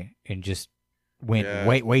rich guy and just went Yeah.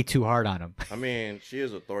 way too hard on him. I mean, she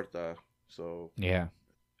is a torta, so Yeah.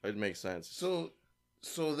 it makes sense. So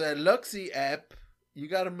that Luxy app, you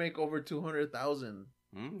got to make over 200,000.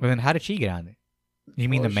 Hmm? Well, then how did she get on it? You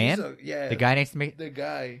mean the man? Yeah, The guy next to me? The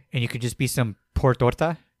guy. And you could just be some poor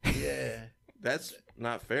torta? Yeah. That's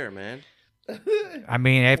not fair, man. I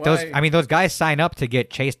mean, if Why? those guys sign up to get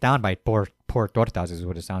chased down by poor tortas is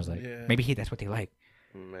what it sounds like. Yeah. Maybe that's what they like.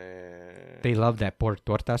 Man. They love that poor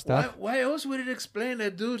torta stuff. Why else would it explain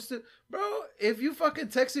that, dude? Bro, if you fucking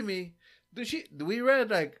texted me, we read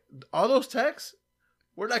like all those texts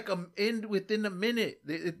were like in within a minute.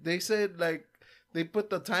 They said like they put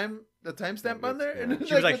the timestamp on there, and it's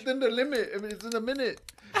She was like like- within the limit. I mean, it's in a minute.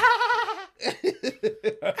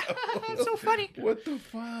 It's so funny. What the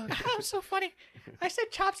fuck? That was so funny. I said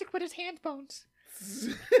chopstick with his hand bones.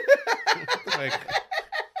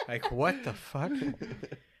 Like what the fuck?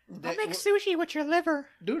 I'll make sushi with your liver.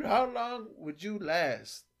 Dude, how long would you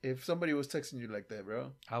last if somebody was texting you like that,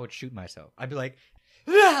 bro? I would shoot myself. I'd be like,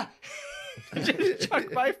 ah! Just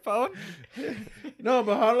chuck my phone. No,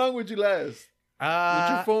 but how long would you last? With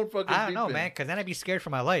your phone fucking I don't know, beeping? man. Because then I'd be scared for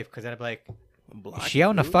my life. Because then I'd be like, Block is she out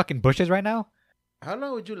in the dude. fucking bushes right now? How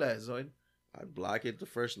long would you last, Zoid? I'd block it the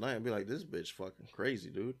first night and be like, this bitch fucking crazy,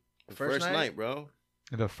 dude. The First first night? night, bro.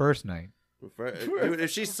 The first night. Dude, if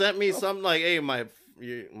she sent me something like, hey,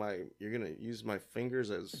 you're gonna use my fingers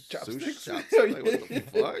as Chopsticks? sushi chopsticks. Like, what the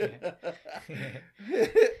fuck?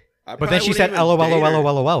 I But then probably she said, wouldn't LOL, even date her.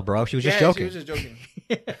 LOL, LOL, bro. She was just joking. She was just joking.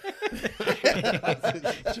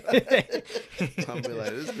 I'll be like,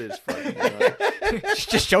 this bitch fucking. She's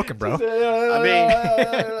just joking, bro.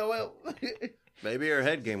 well, Maybe her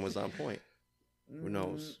head game was on point. Who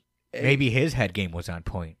knows? Maybe his head game was on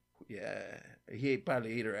point. Yeah, he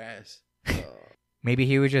probably ate her ass. Maybe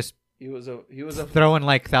he was just He was a throwing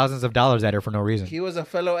like thousands of dollars at her for no reason. he was a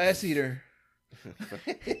fellow ass eater.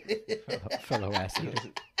 Fellow ass eater.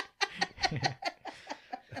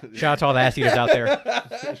 Shout out to all the ass eaters out there.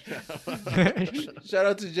 Shout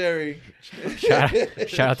out to Jerry. Shout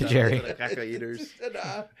out to Jerry. The caca eaters.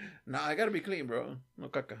 Nah, I gotta be clean, bro. No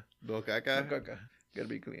caca. No No caca. caca. Gotta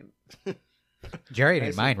be clean. Jerry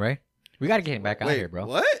didn't mind, right? We got to get him back on Wait, here, bro.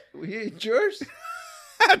 what? We ate yours?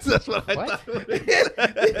 That's what I What? thought.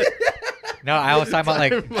 No, I was talking about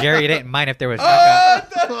like Jerry didn't mind if there was.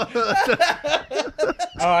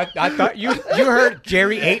 Oh, I thought you heard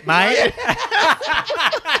Jerry ate mine.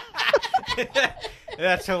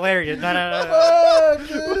 That's hilarious. No. Oh, dude.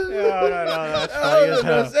 No, that's I funny was as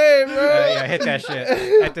gonna hell. say, bro. Yeah, hit that shit.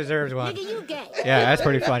 That deserves one. you gay. Yeah, that's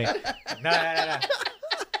pretty funny. No.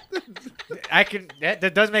 I can.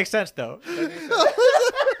 That does make sense though. He's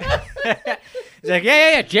like,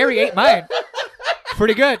 yeah. Jerry ate mine.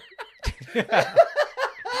 Pretty good.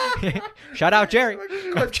 Shout out Jerry.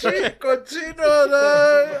 Cochino,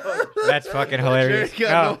 no. That's fucking hilarious. Jerry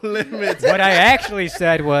got No. no limits. What I actually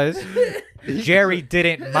said was Jerry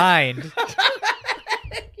didn't mind.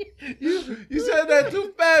 You said that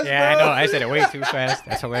too fast, Yeah, I bro. know. I said it way too fast.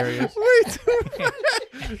 That's hilarious. Way too fast.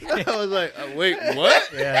 I was like, wait, what?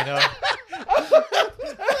 Yeah, I know.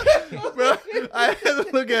 Bro, I had to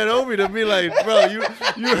look at Obi to be like, bro, you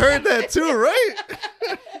heard that too, right?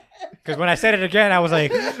 Because when I said it again, I was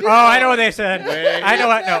like, "Oh, I know what they said. Wait. I know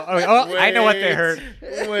what. No, I know what they heard.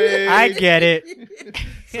 Wait. I get it."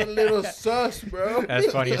 It's a little sus, bro.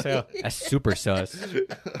 That's funny as hell. That's super sus.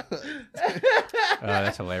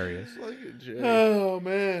 That's hilarious. Fucking Jerry. Oh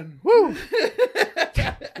man. Woo.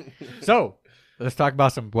 So let's talk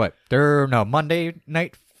about some Monday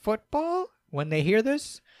night football. When they hear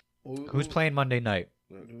this, who's playing Monday night?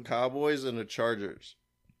 Cowboys and the Chargers.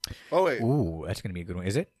 Oh wait, Ooh, that's gonna be a good one.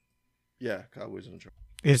 Is it? yeah, Cowboys and the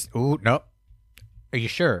Chargers. No. Are you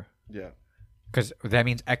sure? Yeah, Because that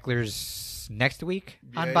means Eckler's next week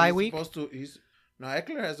on Yeah, bye he's week. Supposed to. No,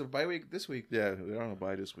 Eckler has a bye week this week. yeah, they're on a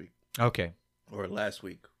bye this week Okay. or last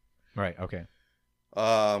week. Right. Okay.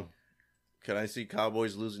 Can I see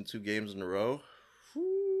Cowboys losing 2 games in a row?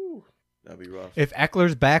 Whew, that'd be rough. If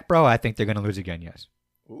Eckler's back, bro, I think they're gonna lose again. Yes.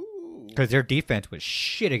 Ooh. Because their defense was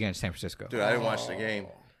shit against San Francisco. Dude, I didn't watch the game.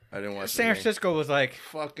 San Francisco was like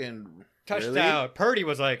Fucking touchdown. Purdy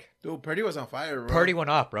was like dude, Purdy was on fire, bro. Purdy went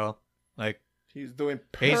off, bro. Like, he's doing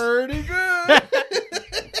He's- pretty good. I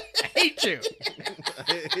hate you.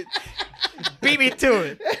 Beat me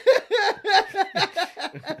to it.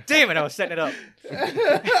 Damn it, I was setting it up.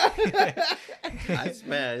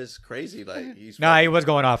 Man, it's crazy. Like he was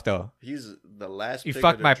going off, though. He's the last. He pick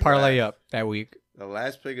fucked of the my parlay draft. up that week. The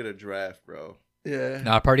last pick of the draft, bro. Yeah.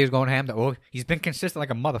 Nah, Party was going ham. Well, he's been consistent like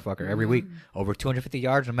a motherfucker every week. Over 250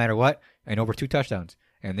 yards no matter what, and over 2 touchdowns.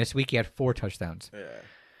 And this week he had 4 touchdowns. Yeah.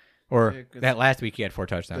 Or Yeah, 'cause- that last week he had 4 The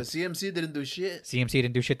touchdowns. CMC didn't do shit. CMC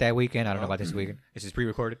didn't do shit that weekend. I don't know about this weekend. This is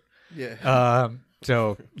pre-recorded. Yeah.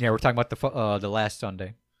 So yeah, we're talking about the last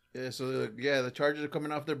Sunday. Yeah, so the Chargers are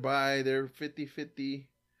coming off their bye. They're 50-50.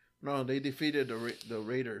 No, they defeated the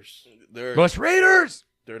Raiders. Los Raiders.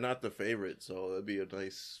 They're not the favorite, so it'd be a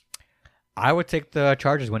nice. I would take the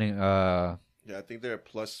Chargers winning. Yeah, I think they're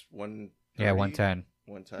plus 1. Yeah, 110.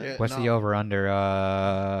 110. Yeah. What's the No. over under?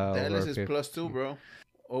 Dallas over is 50. plus 2, bro.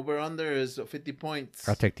 Over under is 50 points.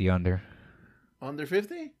 I'll take the under. Under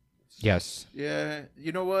 50? Yes. Yeah.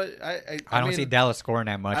 You know what? I don't mean, see Dallas scoring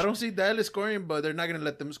that much. I don't see Dallas scoring, but they're not gonna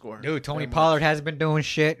let them score. Dude, Tony that Pollard much. hasn't been doing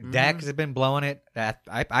shit. Dak has been blowing it.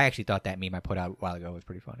 I actually thought that meme I put out a while ago was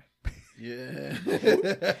pretty funny. Yeah.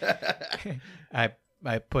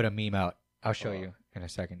 I put a meme out. I'll show you in a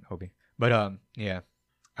second, Obi. But yeah,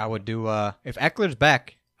 I would do. If Eckler's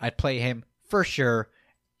back, I'd play him for sure.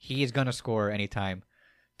 He is gonna score anytime,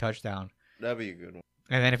 touchdown. That'd be a good one.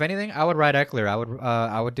 And then if anything, I would ride Eckler.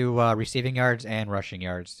 I would do receiving yards and rushing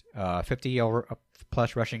yards. 50 over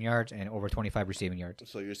plus rushing yards and over 25 receiving yards.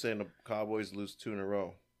 So you're saying the Cowboys lose 2 in a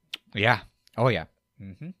row? Yeah. Oh yeah.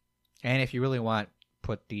 And if you really want,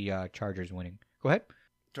 put the Chargers winning. Go ahead.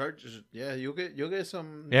 Chargers. Yeah, you'll get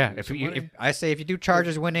some. Yeah. some money. If I say if you do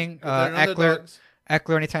Chargers winning, If they're Eckler underdogs.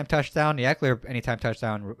 anytime touchdown. The Eckler anytime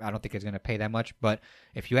touchdown. I don't think it's gonna pay that much. But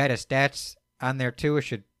if you add his stats on there too, it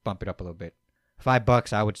should bump it up a little bit.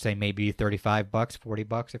 $5, I would say maybe $35,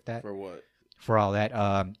 $40 if that. For what? For all that.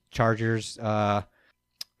 Chargers,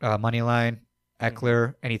 money line,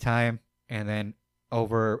 Eckler anytime, and then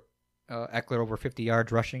over Eckler over 50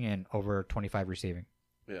 yards rushing and over 25 receiving.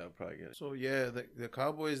 Yeah, I'll probably get it. So yeah, the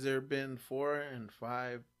Cowboys. They've been 4 and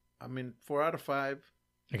 5. I mean, 4 out of 5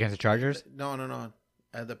 Against the Chargers? No.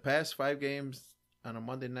 At the past 5 games on a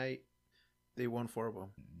Monday night, they won 4 of them.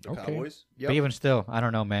 The Cowboys? Yep. But even still, I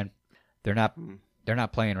don't know, man. They're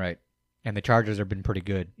not playing right. And the Chargers have been pretty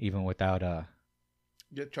good, even without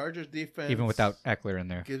The Chargers defense, even without Eckler in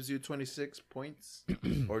there. gives you 26 points.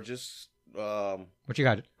 Or just What you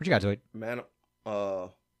got, Zoid?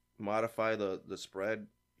 modify the spread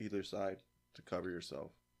either side to cover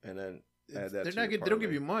yourself, and then add that. They don't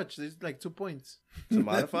give you much. It's like 2 points to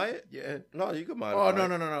modify it. Yeah. No, you could modify. Oh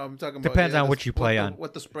no! I'm talking about Depends on what you play on.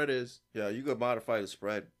 What the spread is. Yeah, you could modify the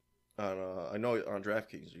spread on. I know on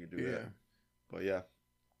DraftKings you can do Yeah. that. But yeah,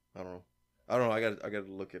 I don't know. I got to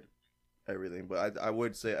look at everything, but I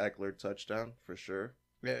would say Eckler touchdown for sure.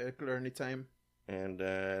 Yeah, Eckler anytime. And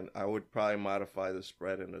then I would probably modify the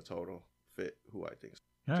spread and the total fit who I think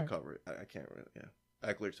All to right. cover it. I can't really. Yeah,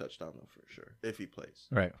 Eckler touchdown though for sure if he plays.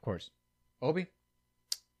 Right, of course. Obi?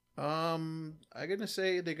 I'm gonna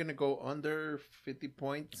say they're gonna go under 50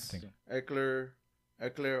 points. I think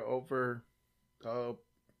Eckler over. I'm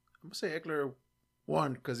gonna say Eckler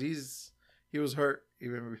 1 because he was hurt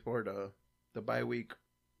even before the bye week.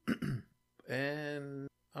 And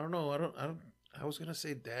I don't know. I was gonna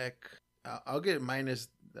say Dak. I'll get minus.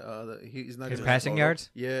 He's not His gonna passing total. yards?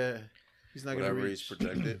 Yeah, he's not Whatever gonna he's reach.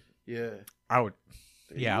 projected. Yeah. I would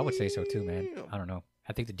say so too, man. Damn. I don't know.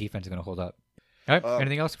 I think the defense is going to hold up. All right.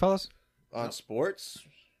 Anything else, fellas? On sports,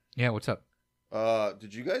 Yeah, what's up?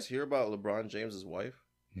 did you guys hear about LeBron James's wife?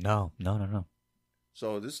 No.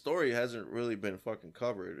 So this story hasn't really been fucking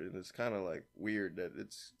covered, and it's kind of like weird that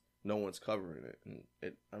no one's covering it, and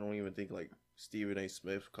I don't even think like Stephen A.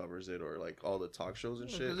 Smith covers it or like all the talk shows and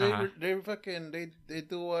shit. They fucking they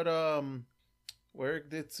do what Eric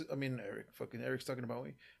did to, Eric's talking about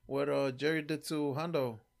me. What Jerry did to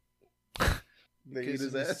Hondo. They eat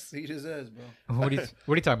his ass. Eat his ass, bro. What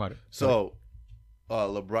are you talking about? So,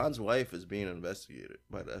 LeBron's wife is being investigated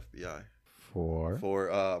by the FBI for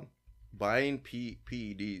buying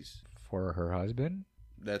PEDs. For her husband?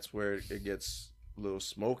 That's where it gets a little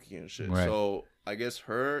smoky and shit. Right. So I guess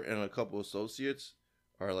her and a couple associates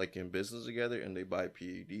are like in business together, and they buy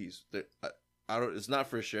PEDs. I don't. It's not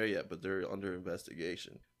for sure yet, but they're under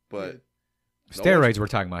investigation. But Steroids we're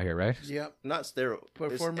talking about here, right? Yep. not steroid.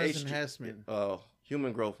 Performance enhancement.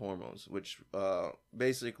 Human growth hormones, which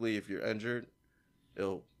basically, if you're injured,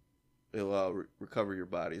 it'll recover your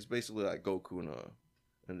body. It's basically like Goku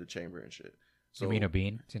in the chamber and shit. So You mean a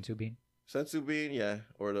bean? Sinsu bean? Sensu bean, yeah,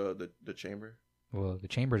 or the chamber. Well, the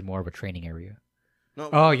chamber is more of a training area. No.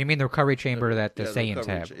 Oh, you mean the recovery chamber that the yeah, Saiyans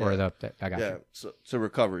recovery have, or the I got yeah, you. so to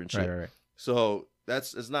recover and shit. Right. So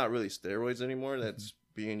it's not really steroids anymore that's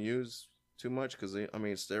being used too much because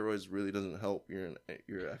steroids really doesn't help your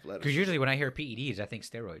athletics. Because usually when I hear PEDs, I think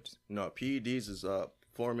steroids. No, PEDs is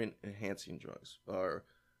performance enhancing drugs or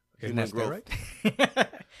Isn't human that growth. steroid?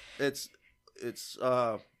 It's it's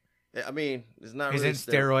not really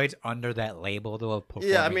Isn't steroids under that label though of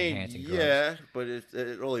performance enhancing drugs? Yeah, but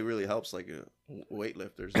it only really helps like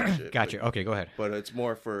weightlifters and shit. Gotcha. Okay, go ahead. But it's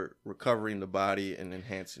more for recovering the body and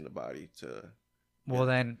enhancing the body to. Well,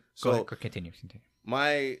 then go ahead. Continue.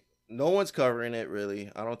 No one's covering it really.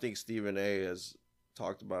 I don't think Stephen A. has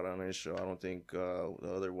talked about it on his show. I don't think the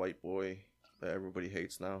other white boy that everybody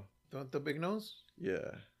hates now. Don't the big nose?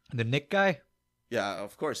 Yeah. The Nick guy? Yeah,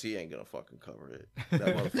 of course he ain't gonna fucking cover it.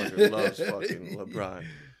 That motherfucker loves fucking LeBron.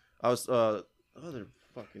 I was other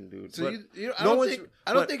fucking dude. So I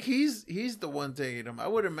don't think he's the one taking him. I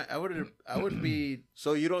would be.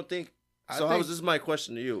 So you don't think? This is my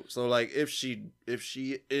question to you. So like, if she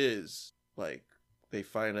is like, they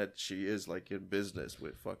find that she is like in business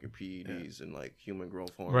with fucking PEDs and like human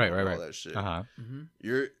growth hormone and all that shit. I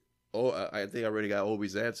think I already got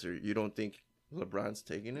Obi's answer. You don't think LeBron's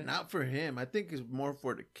taking it? Not for him. I think it's more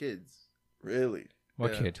for the kids. Really?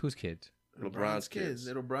 What kids? Whose kids? LeBron's kids.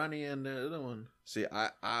 Little Bronny and the other one. See,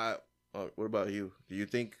 what about you? Do you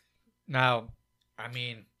think? Now, I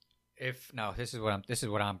mean, this is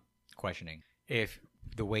what I'm questioning. If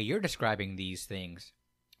the way you're describing these things,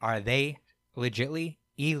 are they legitly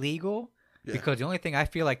illegal? Yeah. Because the only thing I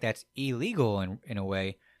feel like that's illegal in a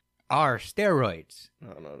way are steroids.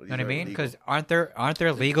 No, you know what I mean? Because aren't there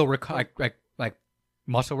legal like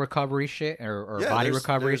muscle recovery shit or body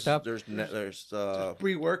recovery stuff? There's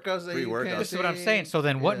pre-workouts. This is what I'm saying. So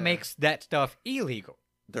then, what makes that stuff illegal?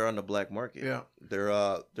 They're on the black market. Yeah,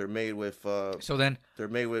 they're made with. They're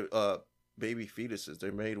made with baby fetuses.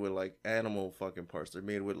 They're made with like animal fucking parts. They're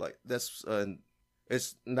made with like that's.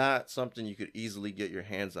 It's not something you could easily get your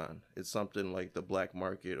hands on. It's something like the black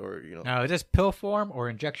market or, Now, is this pill form or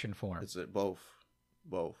injection form? It's both.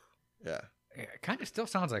 Both. Yeah. It kind of still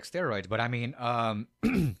sounds like steroids, but I mean...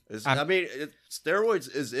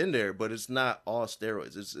 steroids is in there, but it's not all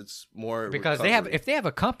steroids. It's more because recovery. If they have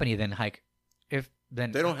a company, then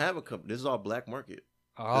they don't have a company. This is all black market.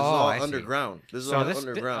 Oh, this is all underground. This is all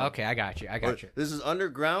underground. Okay, I got you. This is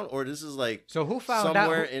underground, or this is like so who found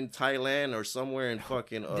somewhere in Thailand or somewhere in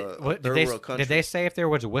fucking third world country. Did they say if there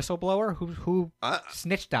was a whistleblower who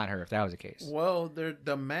snitched on her if that was the case? Well, the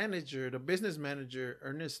business manager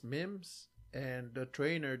Ernest Mims and the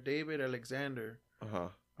trainer David Alexander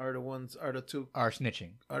are the two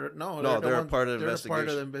snitching. They're part of the investigation. Part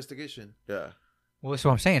of the investigation. Yeah. Well, that's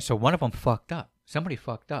what I'm saying. So one of them fucked up. Somebody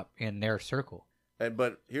fucked up in their circle.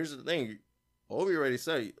 But here's the thing, Obi already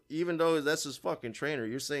said, even though that's his fucking trainer,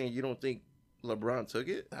 you're saying you don't think LeBron took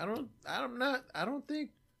it? I don't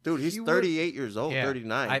think. Dude, he's 38 years old,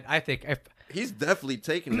 39. I think he's definitely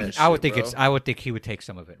taking that shit, I would think he would take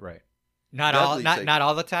some of it, right? Not all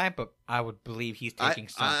the time, but I would believe he's taking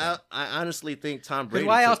something. I honestly think Tom Brady.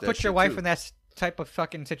 Why else put your wife in that type of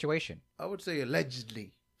fucking situation? I would say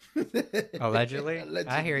allegedly. Allegedly?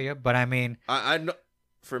 I hear you, but I mean, I know.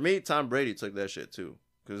 For me, Tom Brady took that shit too,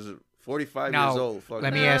 because 45 years old.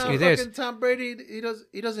 Let me ask you this: Tom Brady,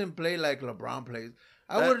 he doesn't play like LeBron plays.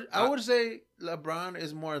 I would say LeBron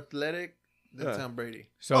is more athletic than Tom Brady.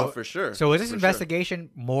 So for sure. So is this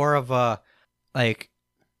investigation more of a like,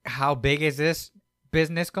 how big is this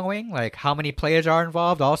business going? Like, how many players are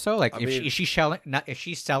involved? Also, like, is she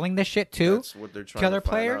selling this shit too? That's what they're trying to other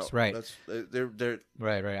find players, out. right? They're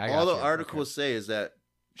right. All the articles say is that.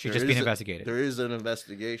 She's just being investigated. There is an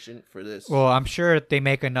investigation for this. Well, I'm sure they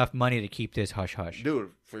make enough money to keep this hush-hush. Dude,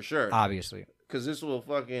 for sure. Obviously. Because this will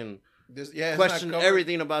fucking question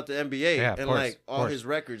everything about the NBA and course, like all his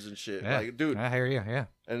records and shit. Yeah. Like, dude. I hear you, yeah.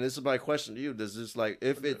 And this is my question to you. Does this like,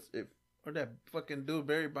 or that fucking dude,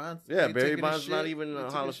 Barry Bonds? Yeah, Barry Bonds not even in the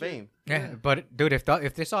Hall of Fame. Yeah, but dude,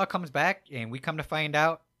 if this all comes back and we come to find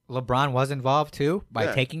out LeBron was involved too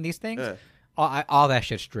by taking these things, all that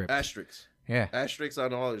shit's stripped. Asterisks. Yeah. Asterisks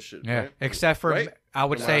on all this shit. Yeah. Right? Except for, I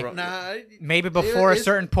would say, maybe before before a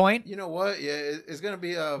certain point. You know what? Yeah, it's going to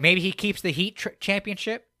be maybe he keeps the Heat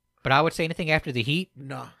championship, but I would say anything after the Heat.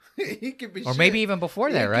 No. He could be or maybe even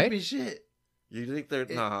before that, right? He could be shit. You think they're...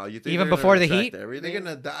 you think even before the Heat? Everything? They're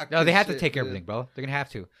going to dock No, they have to take everything, bro. They're going to have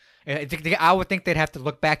to. I would think they'd have to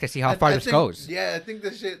look back to see how far this goes. Yeah, I think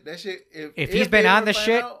that shit. If he's been on this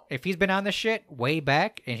shit way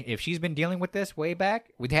back, and if she's been dealing with this way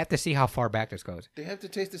back, we'd have to see how far back this goes. They have to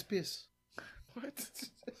taste this piss. What?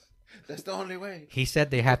 That's the only way. He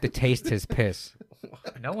said they have to taste his piss.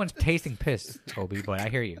 No one's tasting piss, Toby, but I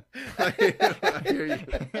hear you. I hear you.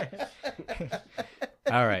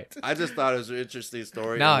 All right. I just thought it was an interesting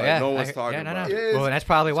story. No, and, yeah. no one's talking about it. Yeah, Well, that's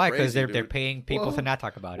probably why, because crazy, they're dude. paying people to not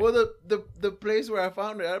talk about it. Well, the place where I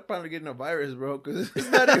found it, I'm probably getting a virus, bro, because it's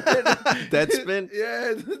not even Deadspin?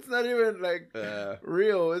 Yeah, it's not even like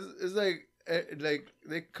real. It's like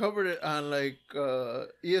they covered it on like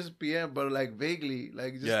ESPN, but like vaguely,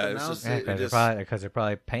 like just announced Yeah, it. because they're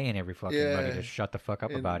probably paying every fucking money Yeah. to shut the fuck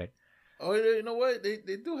up about it. Oh, you know what? They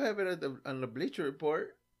do have it on the Bleacher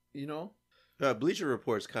Report. You know. Bleacher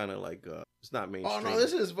Report's kind of like it's not mainstream. Oh no,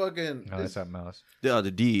 this is fucking. No, that's something else.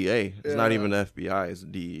 The DEA. It's not Yeah. even the FBI. It's the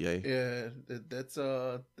DEA. Yeah,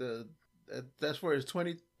 that's for his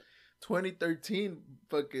 2013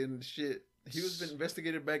 fucking shit. He was been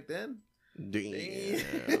investigated back then. Damn.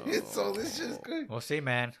 So this shit's good. We'll see,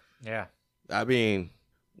 man. Yeah. I mean,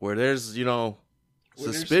 where there's Where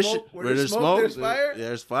there's suspicion, smoke- where there's smoke, there's fire?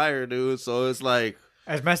 There's fire, dude. So it's like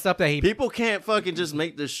It's messed up that he. people can't fucking just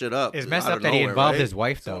make this shit up. It's messed out up of that he nowhere, involved right? his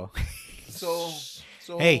wife, though. So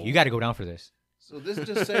Hey, you got to go down for this. So this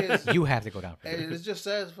just says You have to go down for hey, this. this just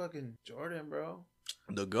says fucking Jordan, bro.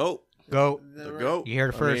 The GOAT. Go. The GOAT. You heard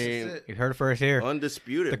it first. mean, You heard it first here.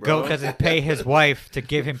 undisputed, The bro. goat doesn't pay his wife to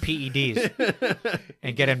give him PEDs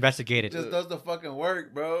and get investigated. Just does the fucking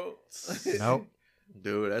work, bro. Nope.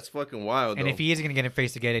 Dude, that's fucking wild, And though. if he is going to get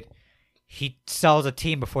investigated, he sells a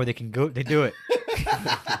team before they can go. They do it.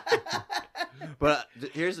 But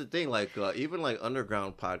here's the thing, like even like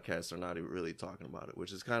underground podcasts are not even really talking about it,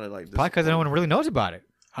 which is kind of like Probably because no one really knows about it.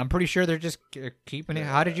 I'm pretty sure they're just keeping it.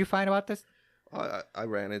 How did you find about this? I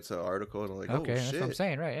ran into an article and I'm like, Okay, oh that's shit, what I'm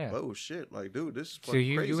saying, right? Yeah. oh shit, like dude, this is So fucking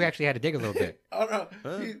you crazy. actually had to dig a little bit. Oh no,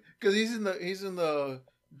 Huh? because he's in the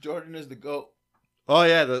Jordan is the GOAT. Oh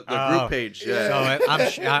yeah, the Oh. group page, Yeah. yeah.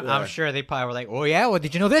 So I'm sure they probably were like, oh yeah, well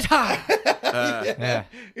did you know this? Ha! Yeah.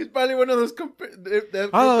 He's probably one of those.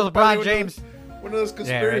 Oh, LeBron James. One of those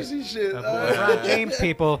conspiracy shit. LeBron James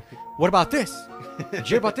people. What about this? Did you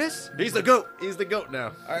hear about this? He's the GOAT. He's the GOAT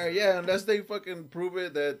now. All right, yeah, unless they fucking prove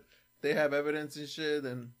it that they have evidence and shit,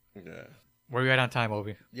 then Yeah. Where you at on time,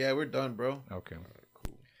 Obi? yeah, we're done, bro. Okay.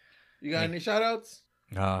 You got any shout outs?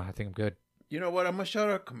 No, I think I'm good. You know what? I'm gonna shout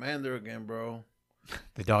out Commander again, bro.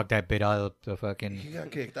 The dog that bit out of the fucking. He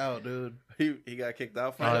got kicked out, dude. He got kicked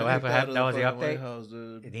out for Oh, that. what happened? Kicked out of That was the fucking update? White House,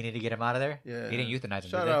 dude. They needed to get him out of there. Yeah. He didn't euthanize him.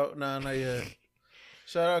 Shout did they? out, nah, not yet.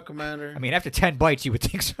 Shout out, Commander. I mean, after 10 bites, you would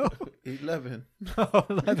think so. 11. Oh,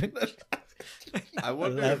 11. I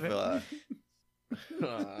wonder 11. if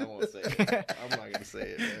I won't say it. I'm not gonna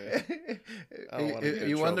say it. Man. I don't wanna get in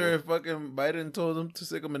You wonder trouble. if fucking Biden told him to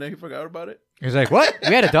sick him and then he forgot about it? He's like, what?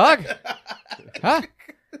 We had a dog? Huh?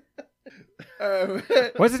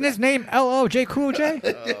 Alright, Wasn't his name L.O.J. Cool J?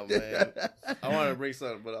 Oh man, I want to bring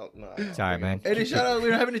something, but no. Sorry, man. Any shout out? We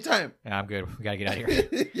don't have any time. Yeah, I'm good. We got to get out of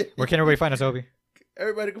here. Where can everybody find us, Obi?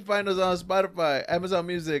 Everybody can find us on Spotify, Amazon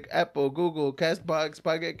Music, Apple, Google, Castbox,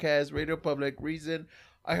 Pocket Cast, Radio Public, Reason,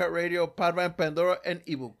 iHeartRadio, Podvine, Pandora, and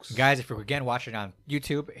eBooks. Guys, if you're again watching on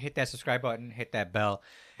YouTube, hit that subscribe button, hit that bell.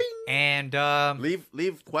 And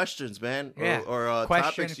Leave questions, man. yeah, Or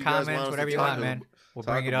questions, topics you guys comments, want us whatever to you talk want, man. about. We'll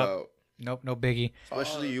Talk bring it up. about. Nope, no biggie.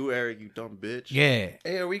 Especially you, Eric, you dumb bitch. Yeah.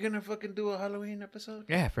 Hey, are we gonna fucking do a Halloween episode?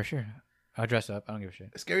 Yeah, for sure. I'll dress up. I don't give a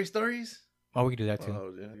shit. Scary stories? Oh, we can do that too.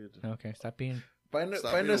 Oh, yeah. Okay, stop being. Find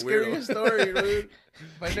Stop the being a scariest weirdo. story, dude.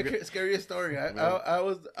 Find the scariest story. I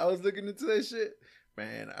was looking into that shit.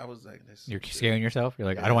 Man, I was like, this. You're scaring yourself. You're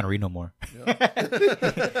like, I don't want to read no more. Yeah.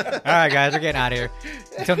 All right, guys, we're getting out of here.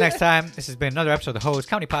 Until next time, this has been another episode of the HoZ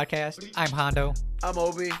Comedy Podcast. I'm Hondo. I'm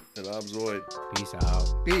Obi. And I'm Zoid. Peace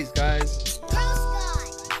out. Peace, guys.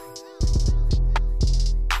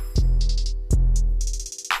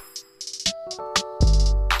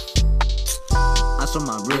 Ice on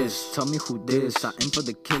my wrist, tell me who this. I aim for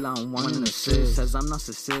the kill, I don't want an assist. Says I'm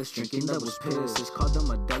narcissist, drinking that was piss. It's called the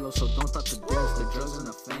Modelo, so don't start to diss. The drugs and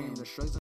the fame, the shrugs.